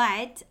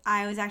 But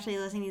I was actually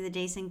listening to the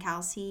Jason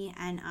Kelce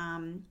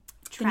and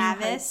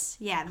Travis,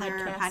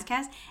 their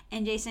podcast,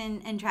 and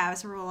Jason and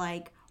Travis were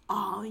like,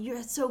 "Oh,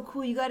 you're so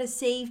cool! You got a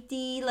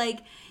safety, like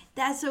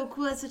that's so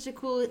cool. That's such a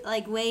cool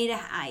way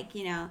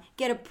to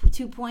get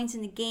 2 points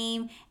in the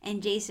game."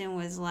 And Jason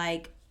was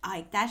like,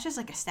 that's just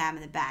like a stab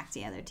in the back to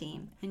the other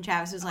team. And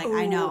Travis was like,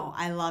 I know,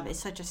 I love it. It's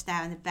such a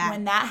stab in the back.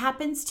 When that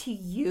happens to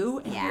you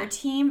and your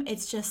team,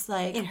 it's just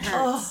like it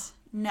hurts.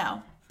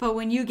 No. But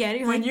when you get it,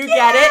 get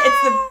it,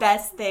 it's the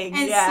best thing.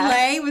 And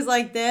Slay was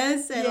like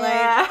this, and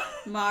like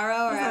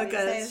Morrow or how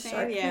you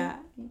say yeah.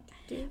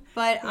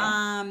 But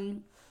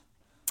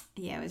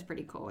it was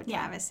pretty cool what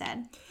Travis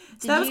said.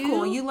 So that was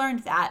cool. You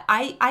learned that.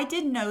 I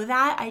did know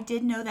that. I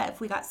did know that if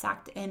we got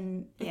sacked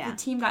if the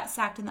team got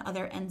sacked in the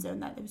other end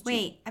zone, that it was.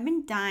 Wait, I've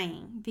been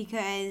dying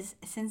because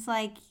since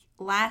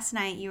last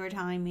night you were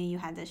telling me you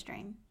had this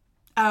dream.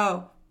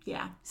 Oh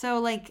yeah.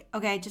 So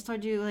okay, I just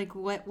told you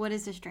what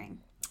is this dream?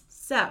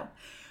 So,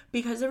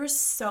 because there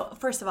was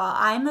first of all,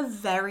 I'm a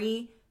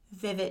very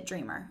vivid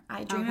dreamer.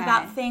 I dream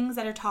about things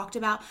that are talked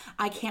about.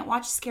 I can't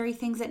watch scary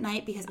things at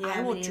night because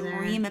I will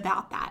dream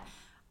about that.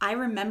 I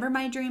remember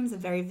my dreams, a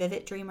very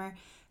vivid dreamer.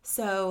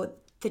 So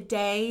the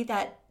day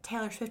that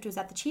Taylor Swift was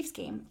at the Chiefs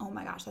game, oh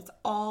my gosh, that's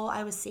all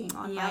I was seeing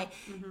on my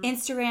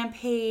Instagram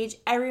page.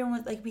 Everyone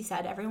was, like we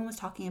said, everyone was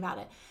talking about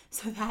it.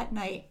 So that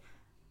night,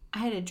 I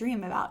had a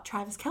dream about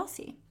Travis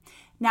Kelce.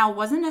 Now, it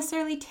wasn't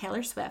necessarily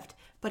Taylor Swift,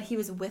 but he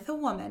was with a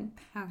woman.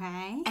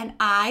 Okay. And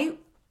I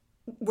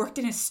worked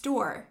in a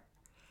store.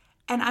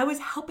 And I was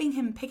helping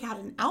him pick out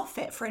an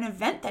outfit for an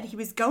event that he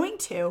was going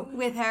to.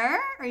 With her?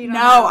 Or you don't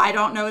know? I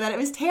don't know that it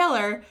was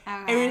Taylor.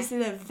 Okay. It was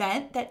an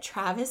event that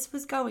Travis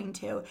was going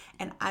to,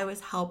 and I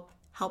was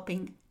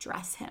helping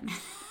dress him.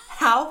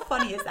 How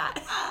funny is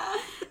that?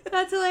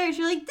 That's hilarious.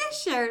 You're like,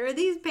 this shirt or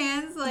these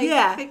pants,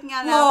 picking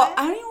out an outfit? Well,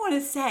 I don't even want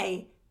to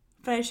say,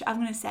 but I'm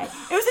going to say.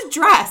 It was a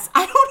dress.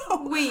 I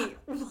don't know. Wait,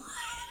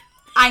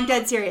 I'm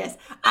dead serious.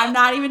 I'm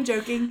not even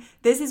joking.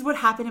 This is what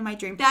happened in my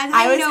dream. That's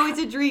how you know it's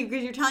a dream,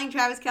 because you're telling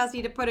Travis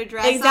Kelce to put a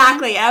dress on.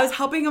 Exactly. I was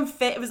helping him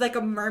fit. It was like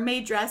a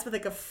mermaid dress with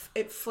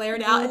it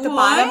flared out at the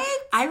bottom.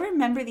 I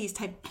remember these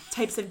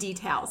types of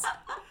details.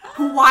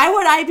 Why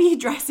would I be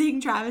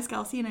dressing Travis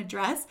Kelce in a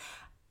dress?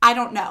 I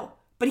don't know.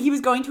 But he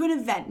was going to an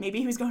event. Maybe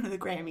he was going to the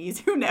Grammys.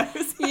 Who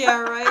knows? Yeah,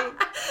 right.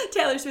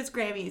 Taylor Swift's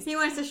Grammys. He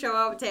wants to show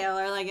up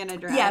Taylor in a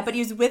dress. Yeah, but he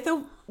was with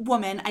a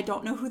woman. I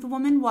don't know who the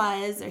woman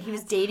was, or he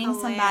was dating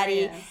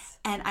somebody.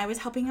 And I was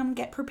helping him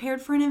get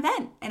prepared for an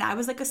event. And I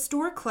was like a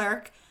store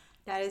clerk.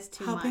 That is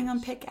too helping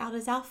him pick out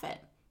his outfit.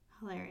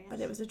 Hilarious. But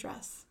it was a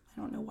dress.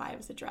 I don't know why it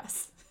was a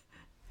dress.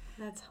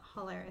 That's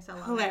hilarious. I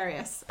love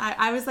hilarious. It.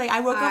 I was like,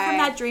 I woke up from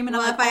that dream and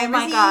I'm like, oh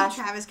my gosh.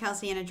 Travis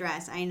Kelce in a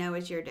dress, I know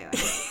what you're doing.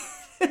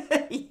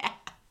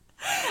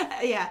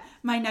 Yeah.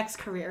 My next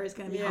career is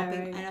going to be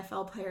helping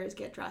NFL players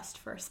get dressed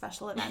for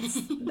special events.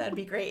 That'd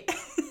be great.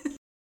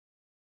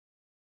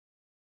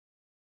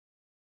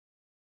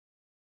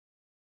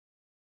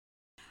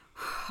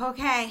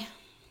 Okay.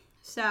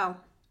 So,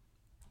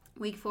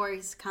 week 4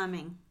 is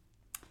coming.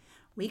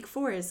 Week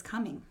 4 is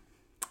coming.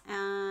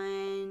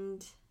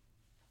 And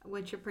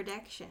What's your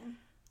prediction?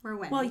 We're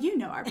winning. Well, you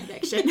know our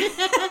prediction.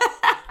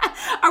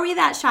 Are we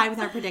that shy with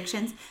our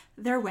predictions?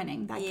 They're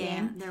winning that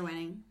game. They're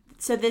winning.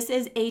 So this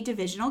is a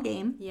divisional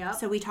game. Yep.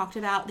 So we talked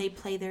about they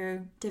play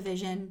their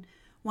division,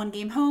 one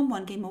game home,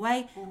 one game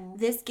away.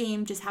 This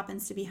game just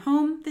happens to be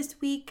home this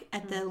week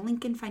at the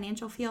Lincoln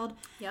Financial Field.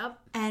 Yep.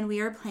 And we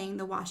are playing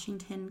the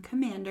Washington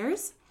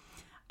Commanders.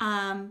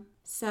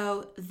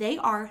 So they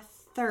are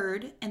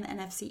third in the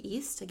NFC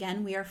East.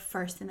 Again, we are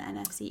first in the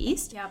NFC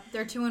East. Yep.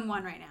 They're 2-1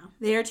 right now.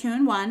 They are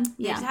 2-1.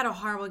 They just had a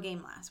horrible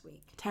game last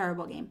week.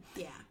 Terrible game.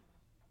 Yeah.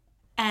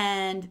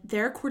 And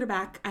their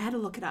quarterback, I had to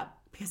look it up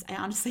because I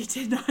honestly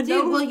did not know.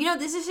 Dude, well, you know,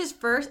 this is his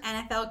first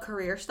NFL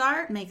career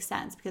start. Makes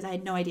sense because I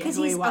had no idea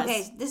who he was.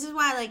 Okay, this is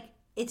why, like,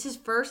 it's his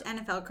first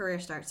NFL career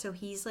start. So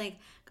he's, like,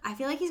 I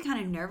feel like he's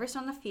kind of nervous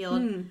on the field.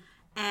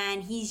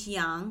 And he's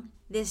young.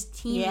 This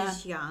team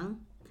is young.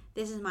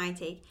 This is my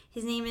take.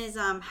 His name is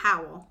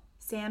Howell.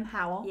 Sam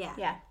Howell.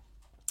 Yeah.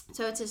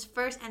 So it's his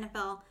first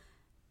NFL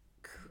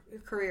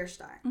career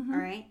start, all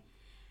right?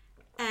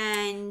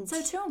 And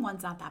So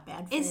 2-1's not that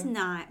bad for it's you.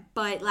 not,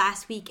 but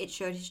last week it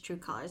showed his true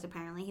colors,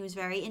 apparently. He was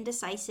very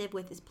indecisive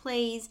with his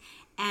plays,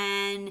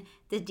 and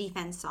the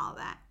defense saw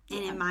that.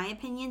 And in my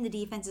opinion, the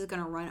defense is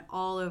going to run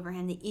all over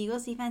him. The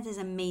Eagles' defense is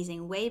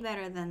amazing, way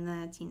better than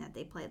the team that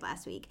they played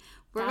last week.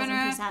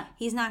 1,000%.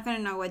 He's not going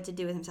to know what to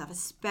do with himself,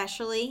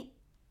 especially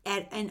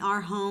in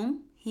our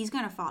home. He's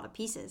going to fall to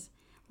pieces.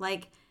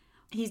 Like,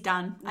 He's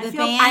done. I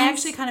fans-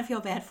 actually kind of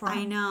feel bad for him.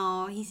 I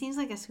know. He seems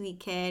like a sweet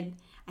kid.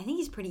 I think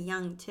he's pretty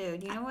young, too.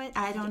 Do you know what?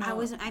 I don't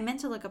know. I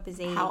meant to look up his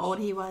age. How old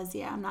he was.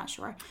 Yeah, I'm not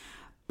sure.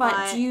 But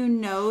But- do you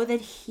know that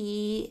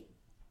he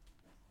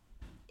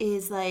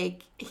is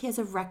like, he has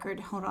a record.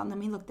 Hold on, let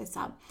me look this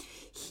up.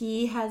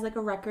 He has like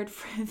a record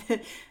for the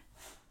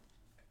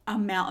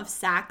amount of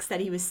sacks that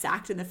he was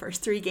sacked in the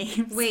first 3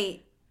 games.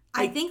 Wait.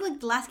 I think, like,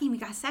 the last game he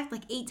got sacked,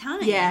 like, 8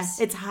 times. Yeah,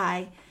 it's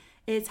high.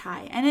 It's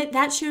high. And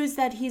that shows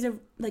that he's a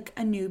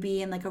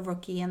newbie and like a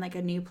rookie and like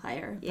a new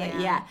player. But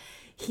yeah,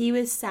 he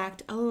was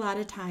sacked a lot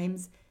of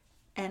times,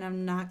 and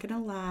I'm not going to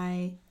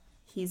lie,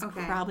 he's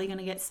probably going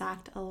to get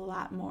sacked a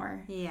lot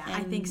more. Yeah,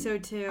 I think so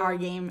too. Our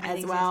game I as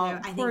think so well.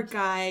 too. Poor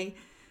guy.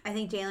 I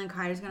think Jalen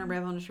Carter's going to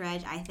rib on the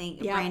shreds. I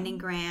think Yeah. Brandon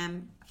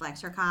Graham,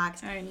 Flexer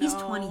Cox. I know. He's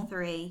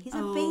 23. He's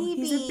a baby.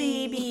 He's a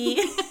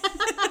baby.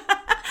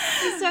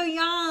 He's so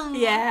young.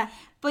 Yeah.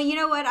 But you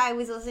know what? I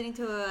was listening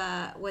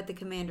to what the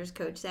Commanders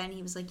coach said, and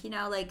he was like, you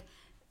know, like,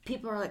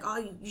 people are like, oh,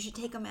 you should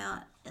take him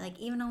out. Like,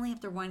 even only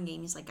after one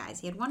game, he's like,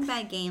 guys, he had one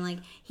bad game. Like,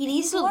 he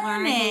needs to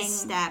learn his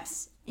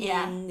steps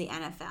in the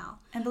NFL.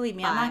 And believe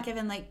me, I'm not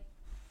giving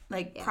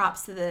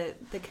props to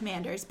the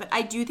Commanders, but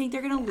I do think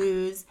they're going to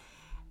lose.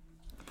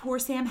 Poor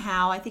Sam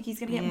Howell. I think he's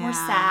going to get more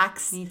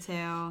sacks. Me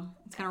too.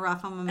 It's going to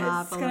rough him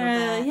up a little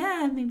bit.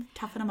 Yeah, maybe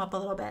toughen him up a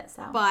little bit.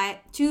 So, But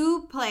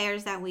 2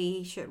 players that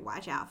we should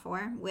watch out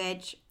for,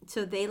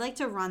 so they like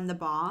to run the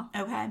ball.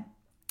 Okay.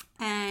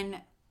 And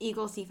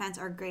Eagles defense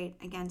are great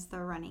against the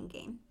running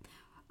game.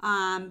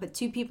 But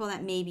 2 people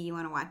that maybe you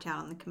want to watch out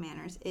on the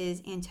Commanders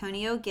is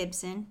Antonio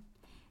Gibson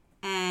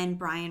and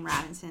Brian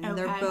Robinson. Okay.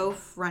 They're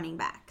both running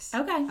backs.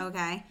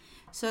 Okay.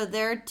 So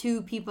they're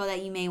 2 people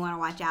that you may want to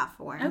watch out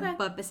for. Okay.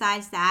 But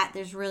besides that,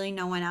 there's really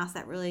no one else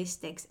that really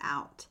sticks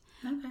out.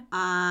 Okay.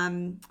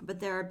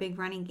 But they're a big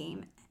running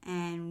game,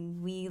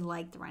 and we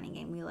like the running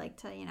game. We like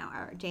to,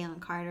 our Jalen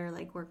Carter,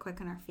 like, we're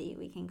quick on our feet.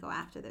 We can go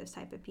after those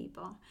type of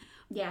people.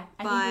 Yeah,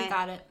 I think we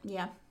got it.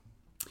 Yeah.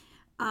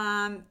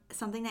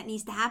 Something that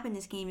needs to happen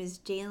this game is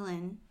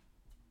Jalen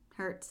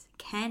Hurts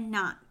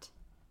cannot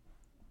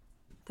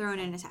throw an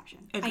interception.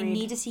 Agreed. I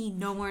need to see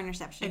no more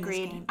interceptions in this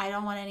game. I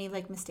don't want any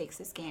mistakes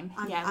this game.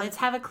 I'm- let's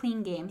have a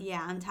clean game.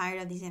 Yeah, I'm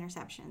tired of these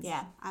interceptions.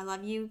 Yeah. I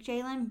love you,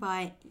 Jalen,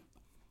 but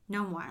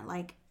no more.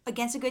 Like,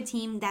 against a good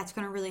team, that's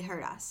going to really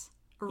hurt us.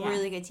 A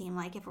really good team.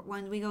 Like,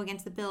 when we go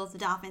against the Bills, the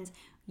Dolphins,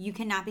 you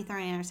cannot be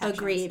throwing interceptions.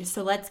 Agreed.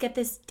 So let's get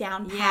this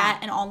down pat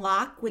and on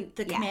lock with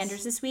the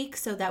Commanders this week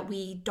so that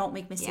we don't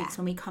make mistakes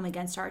when we come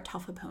against our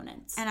tough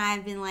opponents. And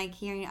I've been, like,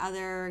 hearing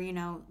other,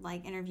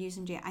 interviews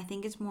and I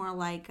think it's more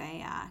like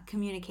a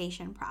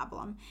communication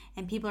problem.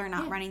 And people are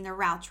not running their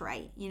routes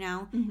right,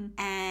 Mm-hmm.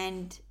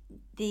 And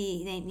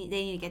they need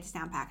to get this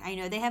down pat. I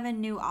know they have a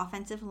new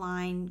offensive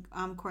line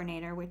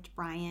coordinator, which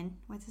Brian,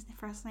 what's his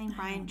first name?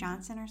 Brian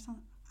Johnson or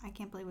something? I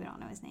can't believe we don't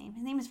know his name.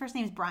 His first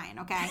name is Brian,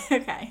 okay?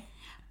 Okay.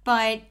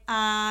 But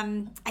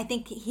I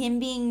think him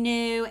being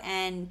new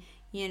and,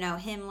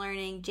 him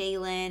learning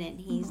Jalen and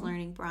he's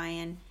learning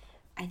Brian,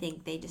 I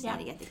think they just need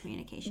to get the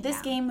communication This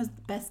down. game was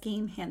the best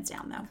game, hands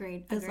down, though.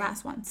 Agreed. This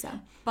last one, so.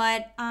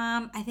 But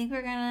I think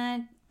we're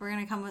gonna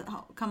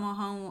come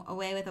home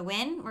away with a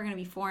win. We're gonna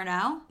be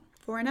 4-0.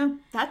 4-0.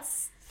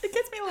 It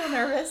gets me a little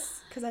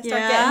nervous because I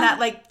start getting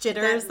that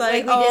jitters,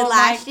 like we did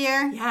last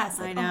year. Yes,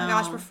 I oh know. my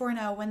gosh, we're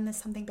 4-0. When is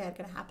something bad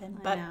gonna happen?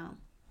 But I know.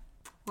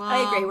 Well,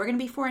 I agree. We're gonna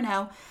be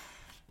 4-0.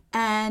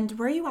 And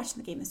where are you watching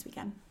the game this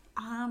weekend?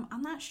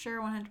 I'm not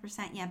sure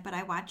 100% yet, but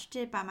I watched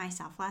it by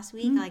myself last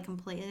week, like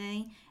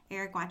completely.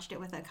 Eric watched it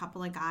with a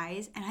couple of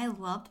guys, and I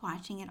loved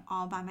watching it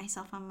all by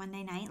myself on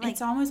Monday night. Like,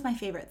 it's almost my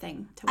favorite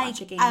thing to watch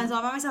a game. I was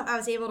all by myself. I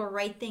was able to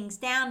write things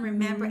down,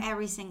 remember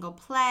every single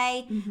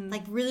play,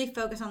 like really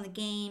focus on the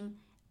game.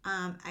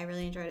 I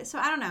really enjoyed it. So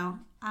I don't know.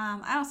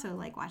 I also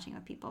like watching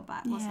with people,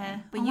 but we'll see.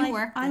 But you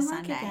work this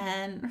Sunday.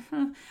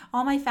 Again.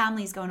 All my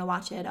family's going to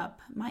watch it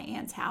up my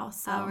aunt's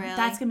house. So really?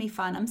 That's going to be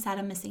fun. I'm sad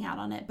I'm missing out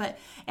on it. But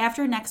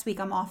after next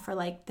week, I'm off for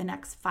like the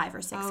next 5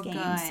 or 6 games.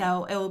 Good.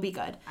 So it will be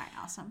good. All right,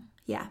 awesome.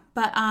 Yeah.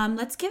 But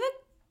let's give it,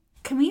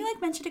 can we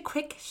like mention a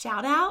quick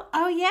shout out?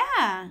 Oh,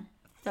 yeah.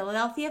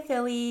 Philadelphia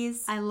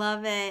Phillies. I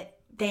love it.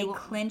 They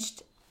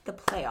clinched the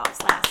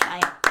playoffs last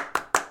night.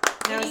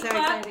 That was so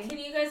exciting. Can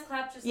you guys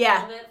clap just a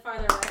Yeah. little bit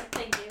farther away?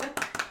 Thank you.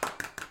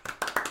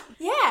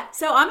 Yeah,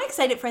 so I'm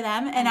excited for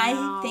them, and I I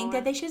know. think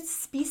that they should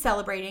be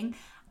celebrating.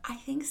 I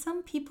think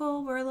some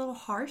people were a little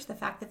harsh, the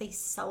fact that they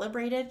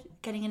celebrated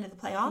getting into the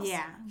playoffs.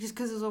 Yeah, just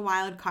because it was a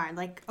wild card.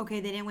 Like,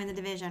 okay, they didn't win the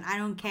division. I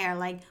don't care.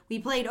 Like, we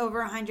played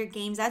over 100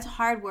 games. That's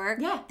hard work.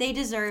 Yeah. They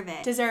deserve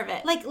it. Deserve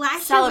it. Like,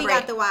 last Celebrate. year we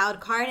got the wild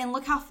card, and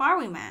look how far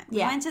we went. We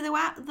Yeah. went to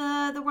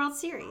the World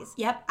Series.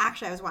 Yep.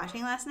 Actually, I was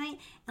watching last night,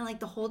 and,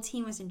 like, the whole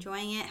team was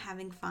enjoying it,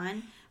 having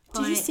fun.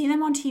 Did you see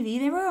them on TV?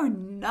 They were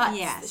nuts.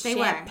 Yes, The they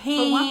were.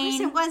 champagne. But one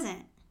person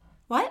wasn't.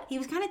 What? He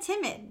was kind of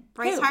timid.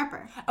 Bryce Who?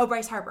 Harper. Oh,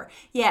 Bryce Harper.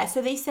 Yeah,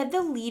 so they said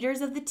the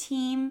leaders of the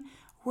team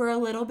were a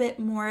little bit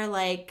more,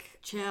 like,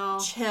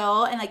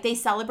 chill, and, like, they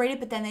celebrated,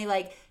 but then they,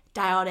 like,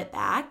 dialed it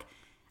back.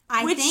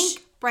 I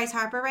think Bryce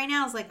Harper right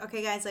now is like,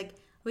 okay, guys, like,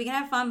 we can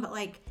have fun, but,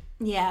 like,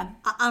 yeah,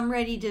 I'm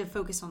ready to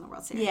focus on the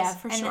World Series. Yeah,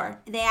 for and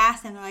sure. They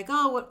asked him, they're like,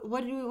 oh,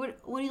 what are you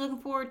looking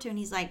forward to? And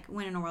he's like,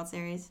 winning a World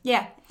Series.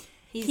 Yeah.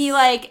 He,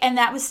 like, and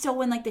that was still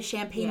when, like, the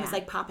champagne was,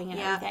 like, popping and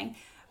everything.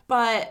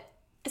 But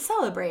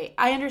celebrate.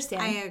 I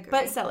understand. I agree.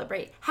 But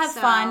celebrate. Have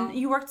fun.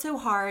 You worked so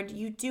hard.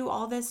 You do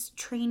all this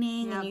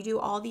training and you do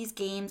all these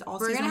games all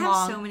season long. We're going to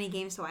have so many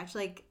games to watch.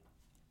 Like,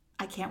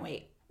 I can't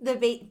wait. The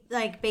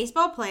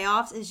baseball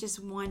playoffs is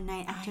just one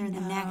night after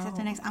the next after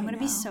the next. I'm going to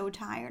be so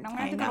tired. I'm going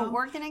to have to go to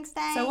work the next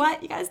day. So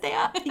what? You gotta stay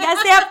up. You gotta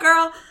stay up,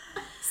 girl.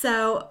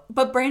 So,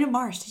 but Brandon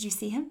Marsh, did you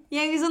see him?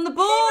 Yeah, he was on the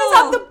Bull. He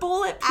was on the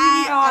Bull at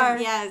PBR.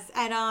 Yes,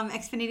 at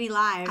Xfinity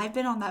Live. I've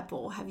been on that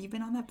Bull. Have you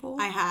been on that Bull?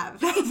 I have.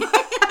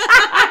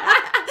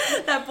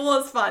 That Bull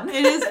is fun.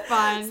 It is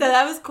fun. So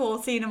that was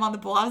cool seeing him on the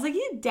Bull. I was like,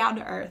 he's down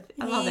to earth.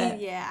 I love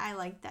it. Yeah, I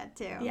like that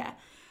too. Yeah.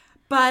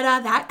 But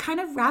that kind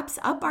of wraps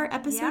up our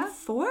episode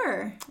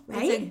 4,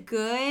 right? It's a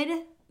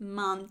good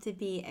month to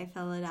be a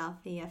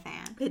Philadelphia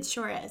fan. It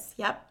sure is.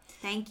 Yep.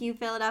 Thank you,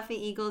 Philadelphia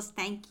Eagles.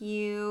 Thank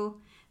you,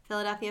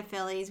 Philadelphia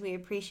Phillies. We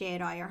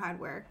appreciate all your hard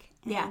work.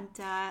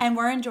 And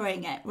we're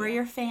enjoying it. We're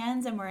your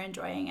fans and we're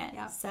enjoying it.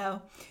 Yep.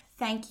 So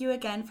thank you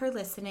again for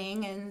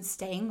listening and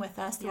staying with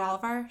us through all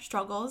of our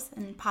struggles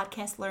and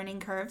podcast learning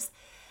curves.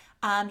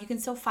 You can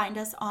still find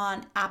us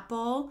on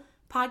Apple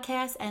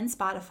Podcasts and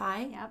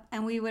Spotify. Yep.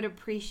 And we would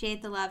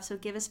appreciate the love. So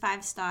give us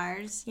 5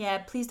 stars. Yeah,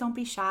 please don't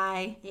be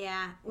shy.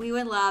 Yeah, we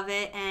would love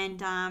it.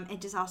 And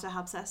it just also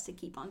helps us to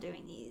keep on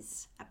doing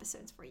these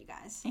episodes for you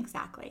guys.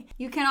 Exactly.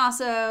 You can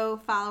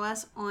also follow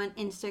us on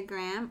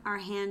Instagram. Our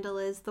handle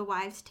is The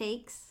Wives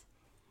Takes.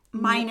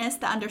 Minus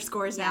the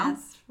underscores now.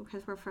 Yes,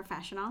 because we're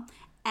professional.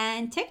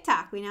 And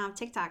TikTok. We now have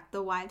TikTok,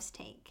 The Wives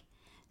Take.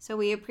 So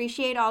we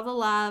appreciate all the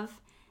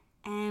love.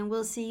 And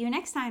we'll see you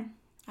next time.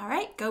 All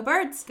right, go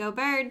Birds. Go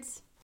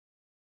Birds.